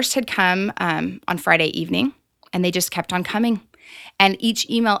 The first had come on Friday evening, and they just kept on coming. And each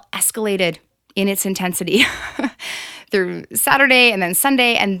email escalated in its intensity through Saturday and then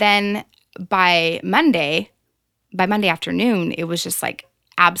Sunday. And then by Monday afternoon, it was just like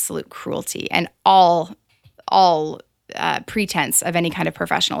absolute cruelty, and all pretense of any kind of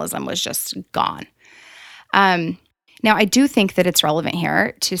professionalism was just gone. Now, I do think that it's relevant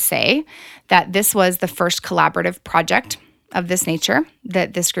here to say that this was the first collaborative project of this nature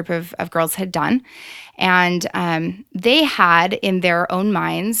that this group of girls had done. And they had in their own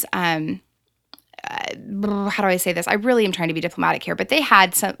minds, how do I say this? I really am trying to be diplomatic here, but they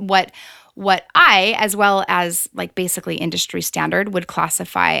had some what I, as well as like basically industry standard, would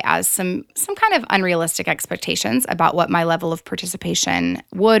classify as some kind of unrealistic expectations about what my level of participation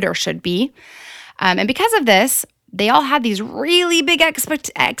would or should be. And because of this, they all had these really big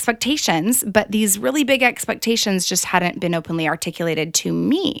expectations, but these really big expectations just hadn't been openly articulated to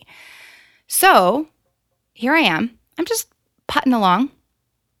me. So here I am. I'm just putting along.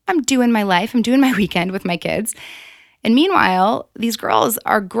 I'm doing my life. I'm doing my weekend with my kids. And meanwhile, these girls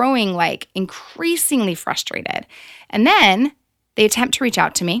are growing like increasingly frustrated. And then they attempt to reach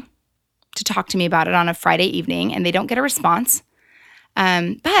out to me to talk to me about it on a Friday evening, and they don't get a response.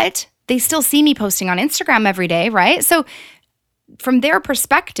 But they still see me posting on Instagram every day, right? So from their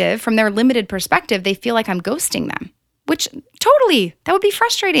perspective, from their limited perspective, they feel like I'm ghosting them, which totally, that would be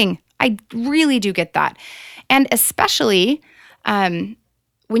frustrating. I really do get that. And especially when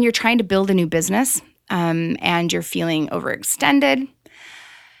you're trying to build a new business and you're feeling overextended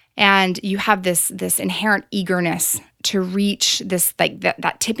and you have this inherent eagerness to reach this like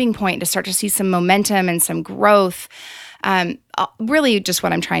that tipping point to start to see some momentum and some growth. Really just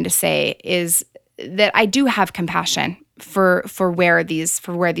what I'm trying to say is that I do have compassion for where these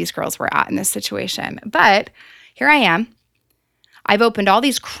girls were at in this situation. But here I am. I've opened all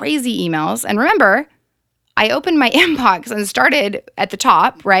these crazy emails. And remember, I opened my inbox and started at the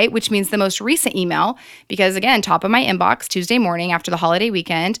top, right? Which means the most recent email, because again, top of my inbox, Tuesday morning after the holiday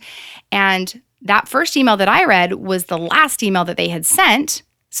weekend. And that first email that I read was the last email that they had sent.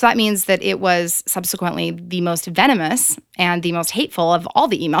 So that means that it was subsequently the most venomous and the most hateful of all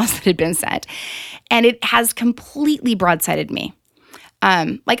the emails that had been sent. And it has completely broadsided me.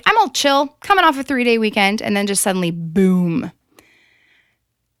 Like I'm all chill, coming off a 3-day weekend, and then just suddenly, boom.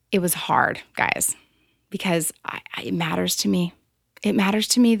 It was hard, guys, because it matters to me. It matters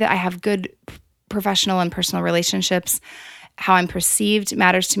to me that I have good professional and personal relationships. How I'm perceived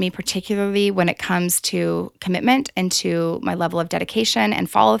matters to me, particularly when it comes to commitment and to my level of dedication and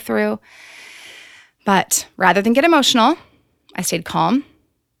follow through. But rather than get emotional, I stayed calm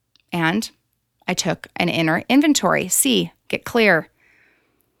and I took an inner inventory. Get clear.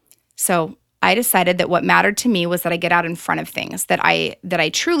 So I decided that what mattered to me was that I get out in front of things, that I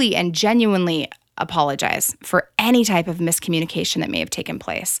truly and genuinely apologize for any type of miscommunication that may have taken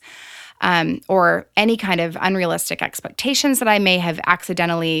place. Or any kind of unrealistic expectations that I may have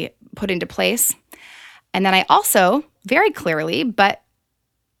accidentally put into place. And then I also very clearly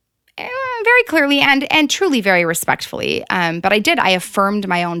and truly very respectfully, but I affirmed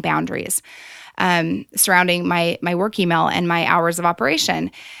my own boundaries surrounding my work email and my hours of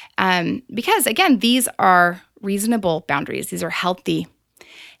operation. Because again, these are reasonable boundaries. These are healthy.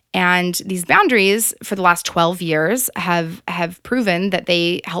 And these boundaries for the last 12 years have proven that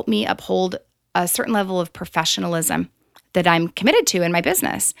they help me uphold a certain level of professionalism that I'm committed to in my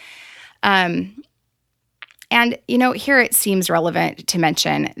business. And, here it seems relevant to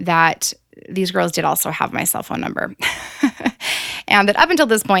mention that these girls did also have my cell phone number. And that up until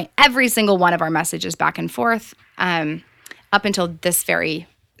this point, every single one of our messages back and forth, up until this very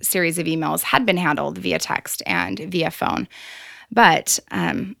series of emails, had been handled via text and via phone. But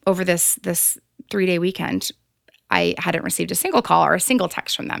over this 3-day weekend, I hadn't received a single call or a single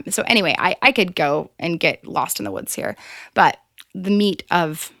text from them. So anyway, I could go and get lost in the woods here. But the meat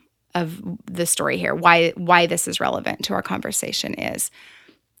of the story here, why this is relevant to our conversation is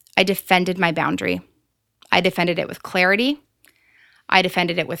I defended my boundary. I defended it with clarity. I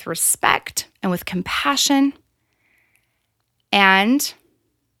defended it with respect and with compassion. And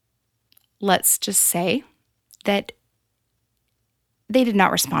let's just say that they did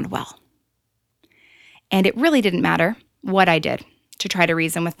not respond well. And it really didn't matter what I did to try to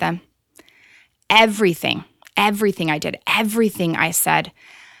reason with them. Everything I did, everything I said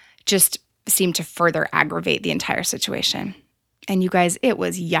just seemed to further aggravate the entire situation. And you guys, it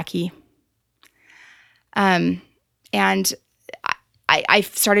was yucky. And I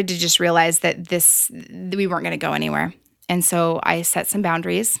started to just realize that we weren't going to go anywhere. And so I set some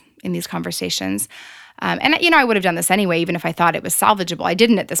boundaries in these conversations. And I would have done this anyway, even if I thought it was salvageable. I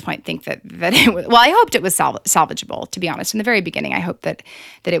didn't at this point think that it was, well, I hoped it was salvageable, to be honest. In the very beginning, I hoped that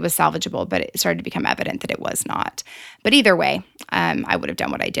it was salvageable, but it started to become evident that it was not. But either way, I would have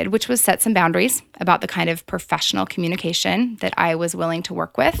done what I did, which was set some boundaries about the kind of professional communication that I was willing to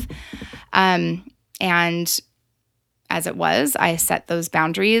work with. And as it was, I set those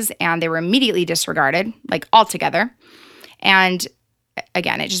boundaries and they were immediately disregarded, like altogether. And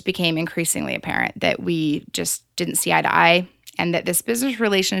again, it just became increasingly apparent that we just didn't see eye to eye and that this business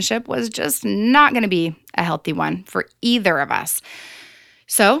relationship was just not going to be a healthy one for either of us.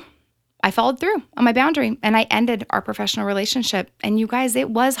 So I followed through on my boundary and I ended our professional relationship. And you guys, it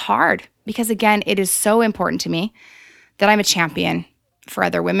was hard because, again, it is so important to me that I'm a champion for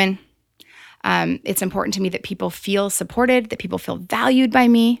other women. It's important to me that people feel supported, that people feel valued by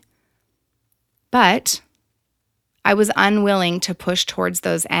me. But I was unwilling to push towards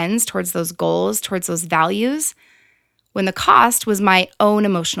those ends, towards those goals, towards those values, when the cost was my own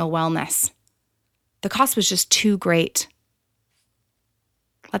emotional wellness. The cost was just too great.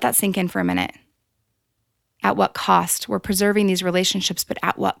 Let that sink in for a minute. At what cost? We're preserving these relationships, but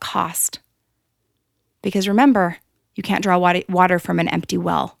at what cost? Because remember, you can't draw water from an empty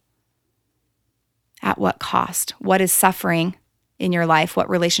well. At what cost? What is suffering in your life? What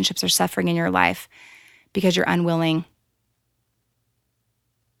relationships are suffering in your life? Because you're unwilling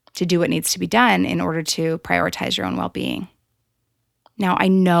to do what needs to be done in order to prioritize your own well-being. Now, I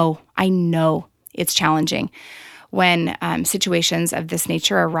know it's challenging when situations of this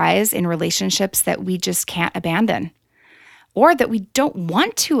nature arise in relationships that we just can't abandon or that we don't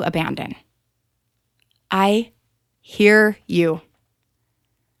want to abandon. I hear you.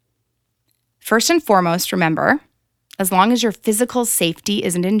 First and foremost, remember, as long as your physical safety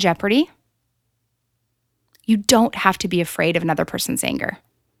isn't in jeopardy, you don't have to be afraid of another person's anger.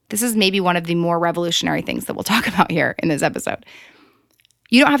 This is maybe one of the more revolutionary things that we'll talk about here in this episode.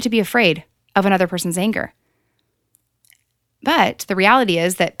 You don't have to be afraid of another person's anger. But the reality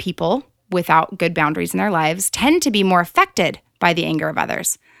is that people without good boundaries in their lives tend to be more affected by the anger of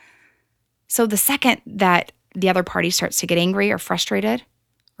others. So the second that the other party starts to get angry or frustrated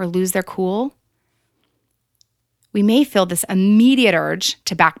or lose their cool, we may feel this immediate urge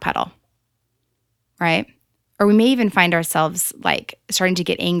to backpedal, right? Or we may even find ourselves like starting to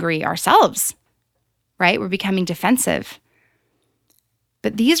get angry ourselves, right? We're becoming defensive.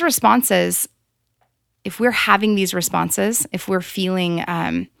 But these responses, if we're having these responses, if we're feeling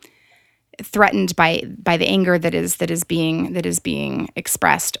threatened by the anger that is being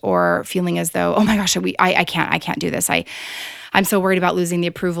expressed, or feeling as though, oh my gosh, I can't do this. I'm so worried about losing the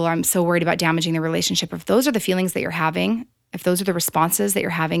approval, or I'm so worried about damaging the relationship. If those are the feelings that you're having, if those are the responses that you're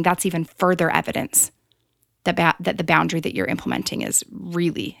having, that's even further evidence that the boundary that you're implementing is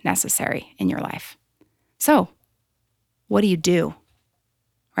really necessary in your life. So, what do you do?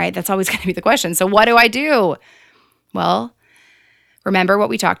 Right? That's always going to be the question. So what do I do? Well, remember what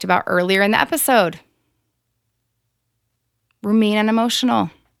we talked about earlier in the episode. Remain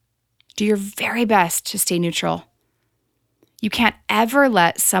unemotional. Do your very best to stay neutral. You can't ever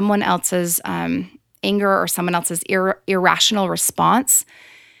let someone else's anger or someone else's irrational response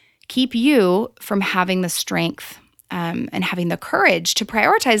keep you from having the strength and having the courage to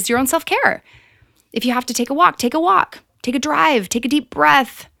prioritize your own self-care. If you have to take a walk, take a walk. Take a drive, take a deep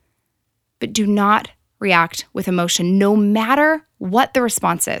breath, but do not react with emotion, no matter what the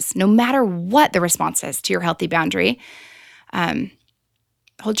response is, to your healthy boundary.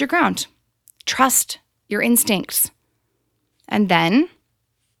 Hold your ground, trust your instincts, and then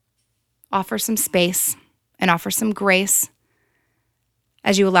offer some space and offer some grace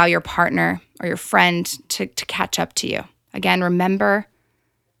as you allow your partner or your friend to catch up to you. Again, remember,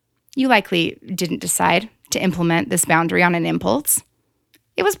 you likely didn't decide to implement this boundary on an impulse.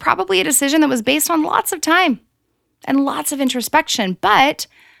 It was probably a decision that was based on lots of time and lots of introspection. But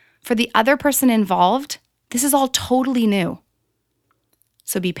for the other person involved, this is all totally new.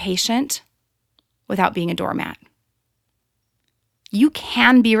 So be patient without being a doormat. You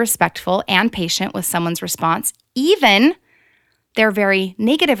can be respectful and patient with someone's response, even their very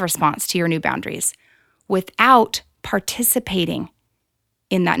negative response to your new boundaries, without participating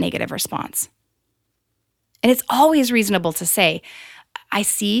in that negative response. And it's always reasonable to say, I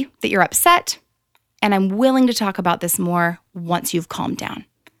see that you're upset, and I'm willing to talk about this more once you've calmed down.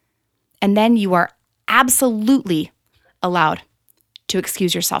 And then you are absolutely allowed to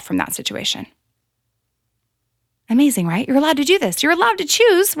excuse yourself from that situation. Amazing, right? You're allowed to do this. You're allowed to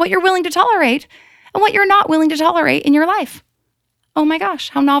choose what you're willing to tolerate and what you're not willing to tolerate in your life. Oh my gosh,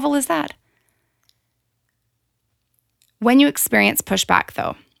 how novel is that? When you experience pushback,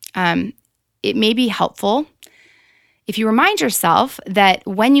 though, it may be helpful if you remind yourself that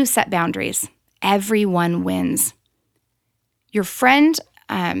when you set boundaries, everyone wins. Your friend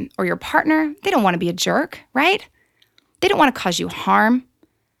or your partner, they don't want to be a jerk, right? They don't want to cause you harm.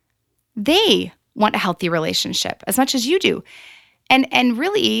 They want a healthy relationship as much as you do. And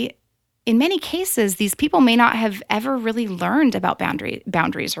really, in many cases, these people may not have ever really learned about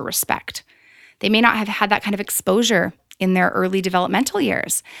boundaries or respect. They may not have had that kind of exposure in their early developmental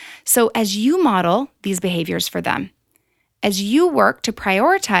years. So as you model these behaviors for them, as you work to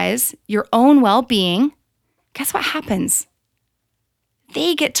prioritize your own well-being, guess what happens?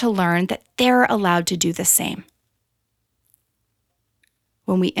 They get to learn that they're allowed to do the same.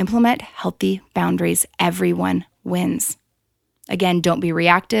 When we implement healthy boundaries, everyone wins. Again, don't be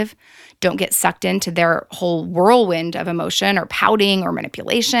reactive. Don't get sucked into their whole whirlwind of emotion or pouting or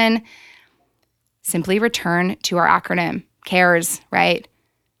manipulation. Simply return to our acronym, CARES, right?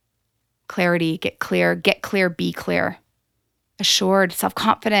 Clarity, get clear, be clear. Assured,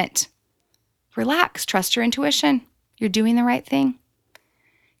 self-confident. Relax, trust your intuition. You're doing the right thing.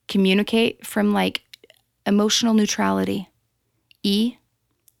 Communicate from emotional neutrality. E,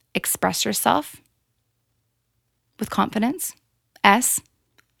 express yourself with confidence. S,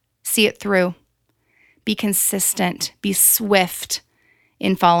 see it through. Be consistent, be swift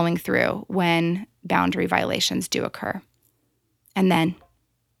in following through when boundary violations do occur. And then,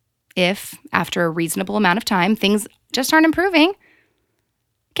 if after a reasonable amount of time, things just aren't improving,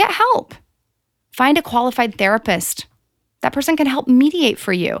 get help. Find a qualified therapist. That person can help mediate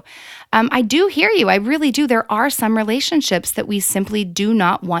for you. I do hear you. I really do. There are some relationships that we simply do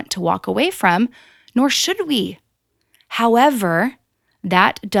not want to walk away from, nor should we. However,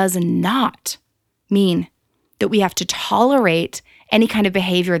 that does not mean that we have to tolerate any kind of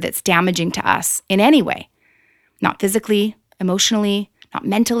behavior that's damaging to us in any way. Not physically, emotionally, not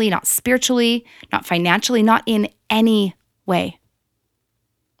mentally, not spiritually, not financially, not in any way.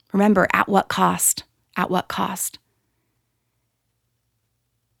 Remember, at what cost? At what cost?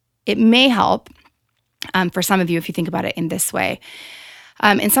 It may help for some of you if you think about it in this way.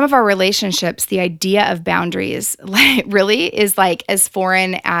 In some of our relationships, the idea of boundaries really is as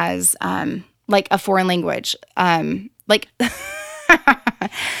foreign as a foreign language. You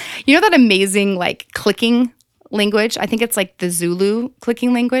know that amazing clicking language? I think it's the Zulu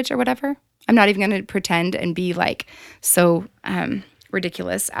clicking language or whatever. I'm not even going to pretend and be so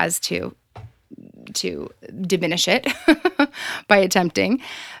ridiculous as to diminish it by attempting.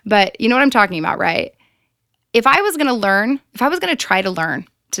 But you know what I'm talking about, right? If I was going to try to learn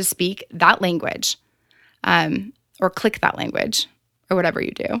to speak that language, or click that language, or whatever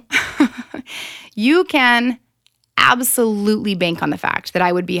you do, you can absolutely bank on the fact that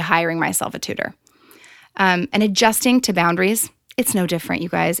I would be hiring myself a tutor. And adjusting to boundaries, it's no different, you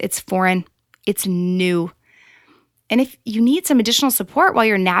guys. It's foreign. It's new. And if you need some additional support while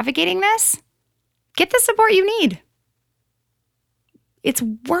you're navigating this, get the support you need. It's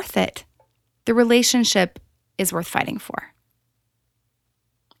worth it. The relationship is worth fighting for.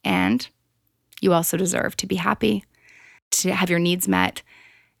 And you also deserve to be happy, to have your needs met,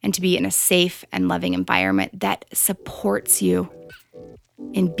 and to be in a safe and loving environment that supports you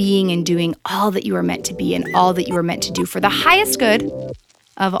in being and doing all that you are meant to be and all that you are meant to do for the highest good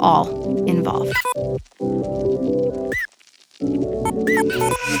of all involved.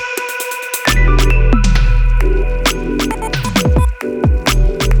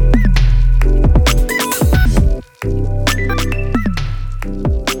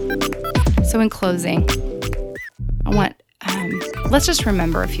 So in closing, let's just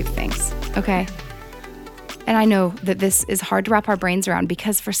remember a few things, okay? And I know that this is hard to wrap our brains around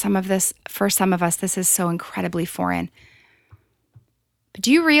because for some of us, this is so incredibly foreign. But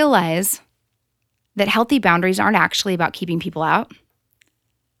do you realize that healthy boundaries aren't actually about keeping people out?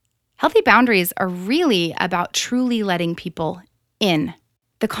 Healthy boundaries are really about truly letting people in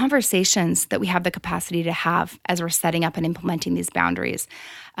the conversations that we have the capacity to have as we're setting up and implementing these boundaries.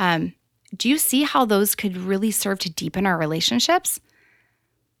 Do you see how those could really serve to deepen our relationships?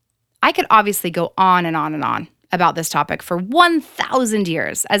 I could obviously go on and on and on about this topic for 1,000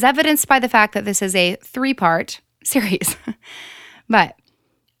 years, as evidenced by the fact that this is a 3-part series. But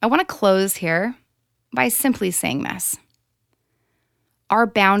I want to close here by simply saying this. Our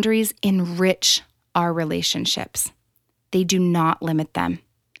boundaries enrich our relationships. They do not limit them.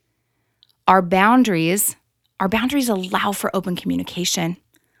 Our boundaries allow for open communication.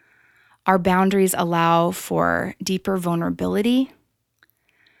 Our boundaries allow for deeper vulnerability.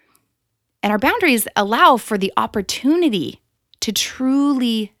 And our boundaries allow for the opportunity to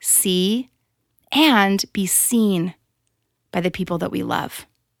truly see and be seen by the people that we love.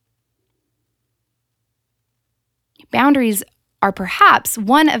 Boundaries are perhaps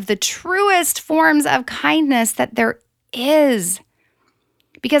one of the truest forms of kindness that there is.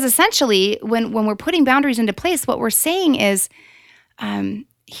 Because essentially, when we're putting boundaries into place, what we're saying is,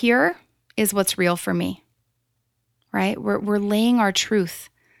 here is what's real for me, right? We're laying our truth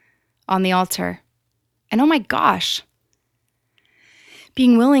on the altar. And oh my gosh,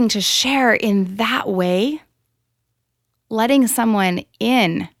 being willing to share in that way, letting someone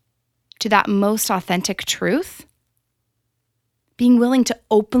in to that most authentic truth, being willing to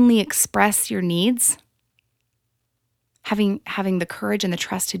openly express your needs, having the courage and the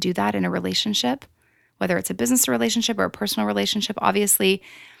trust to do that in a relationship, whether it's a business relationship or a personal relationship. Obviously,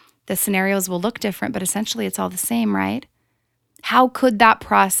 the scenarios will look different, but essentially it's all the same, right? How could that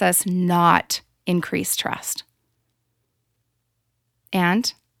process not increase trust?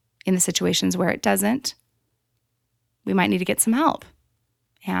 And in the situations where it doesn't, we might need to get some help.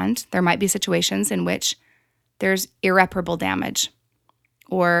 And there might be situations in which there's irreparable damage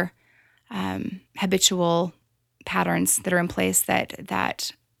or habitual patterns that are in place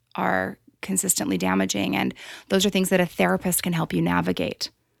that are consistently damaging. And those are things that a therapist can help you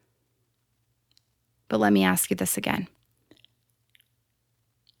navigate. But let me ask you this again.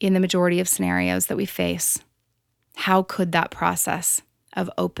 In the majority of scenarios that we face, how could that process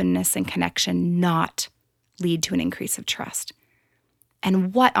of openness and connection not lead to an increase of trust?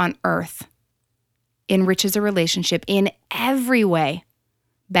 And what on earth enriches a relationship in every way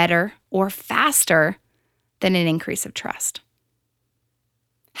better or faster than an increase of trust?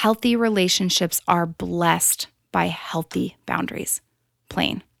 Healthy relationships are blessed by healthy boundaries,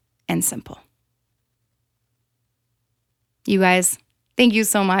 plain and simple. You guys, thank you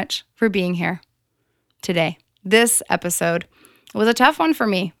so much for being here today. This episode was a tough one for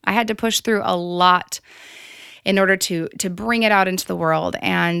me. I had to push through a lot in order to bring it out into the world,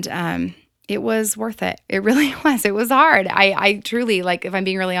 and it was worth it. It really was. It was hard. I truly, like, if I'm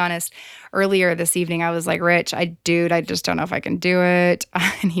being really honest, earlier this evening, I was like, Rich, I just don't know if I can do it.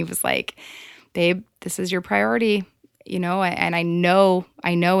 And he was like, babe, this is your priority, and I know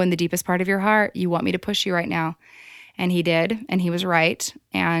in the deepest part of your heart, you want me to push you right now. And he did, and he was right.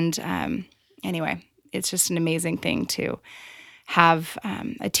 And anyway, it's just an amazing thing to have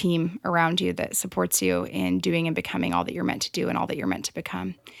a team around you that supports you in doing and becoming all that you're meant to do and all that you're meant to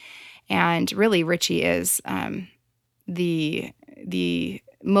become. And really, Richie is the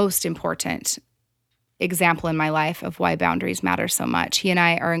most important example in my life of why boundaries matter so much. He and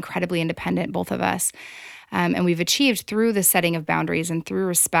I are incredibly independent, both of us. And we've achieved through the setting of boundaries and through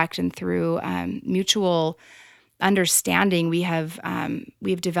respect and through mutual understanding,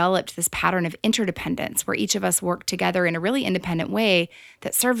 we've developed this pattern of interdependence where each of us work together in a really independent way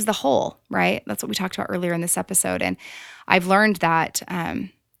that serves the whole, right? That's what we talked about earlier in this episode. And I've learned that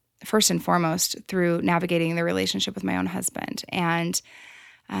first and foremost through navigating the relationship with my own husband. And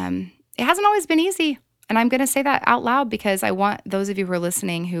it hasn't always been easy. And I'm going to say that out loud because I want those of you who are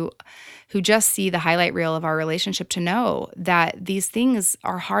listening who just see the highlight reel of our relationship to know that these things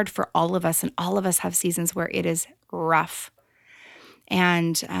are hard for all of us, and all of us have seasons where it is rough.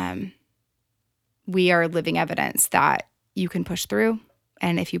 And we are living evidence that you can push through.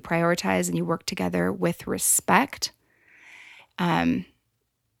 And if you prioritize and you work together with respect, then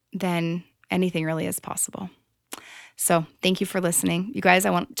anything really is possible. So thank you for listening. You guys, I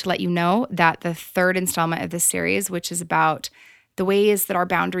want to let you know that the third installment of this series, which is about the ways that our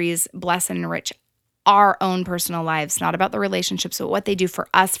boundaries bless and enrich our own personal lives, not about the relationships, but what they do for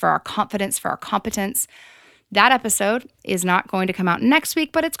us, for our confidence, for our competence. That episode is not going to come out next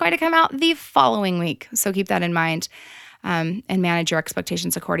week, but it's going to come out the following week. So keep that in mind and manage your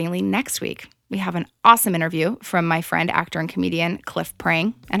expectations accordingly. Next week, we have an awesome interview from my friend, actor and comedian Cliff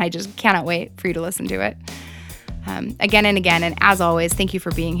Prang, and I just cannot wait for you to listen to it. Again and again, and as always, thank you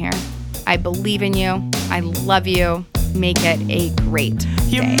for being here. I believe in you. I love you. make it a great day.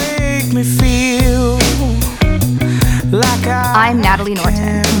 You make me feel like I'm Natalie Norton,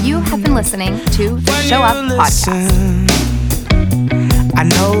 and you have been listening to the Show Up Podcast. I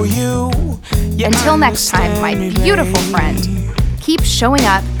know you. Until next time, my beautiful friend, keep showing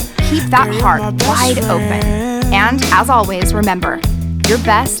up, keep that heart wide open. And as always, remember, your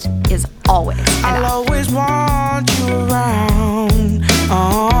best is always enough. I'll always want you around.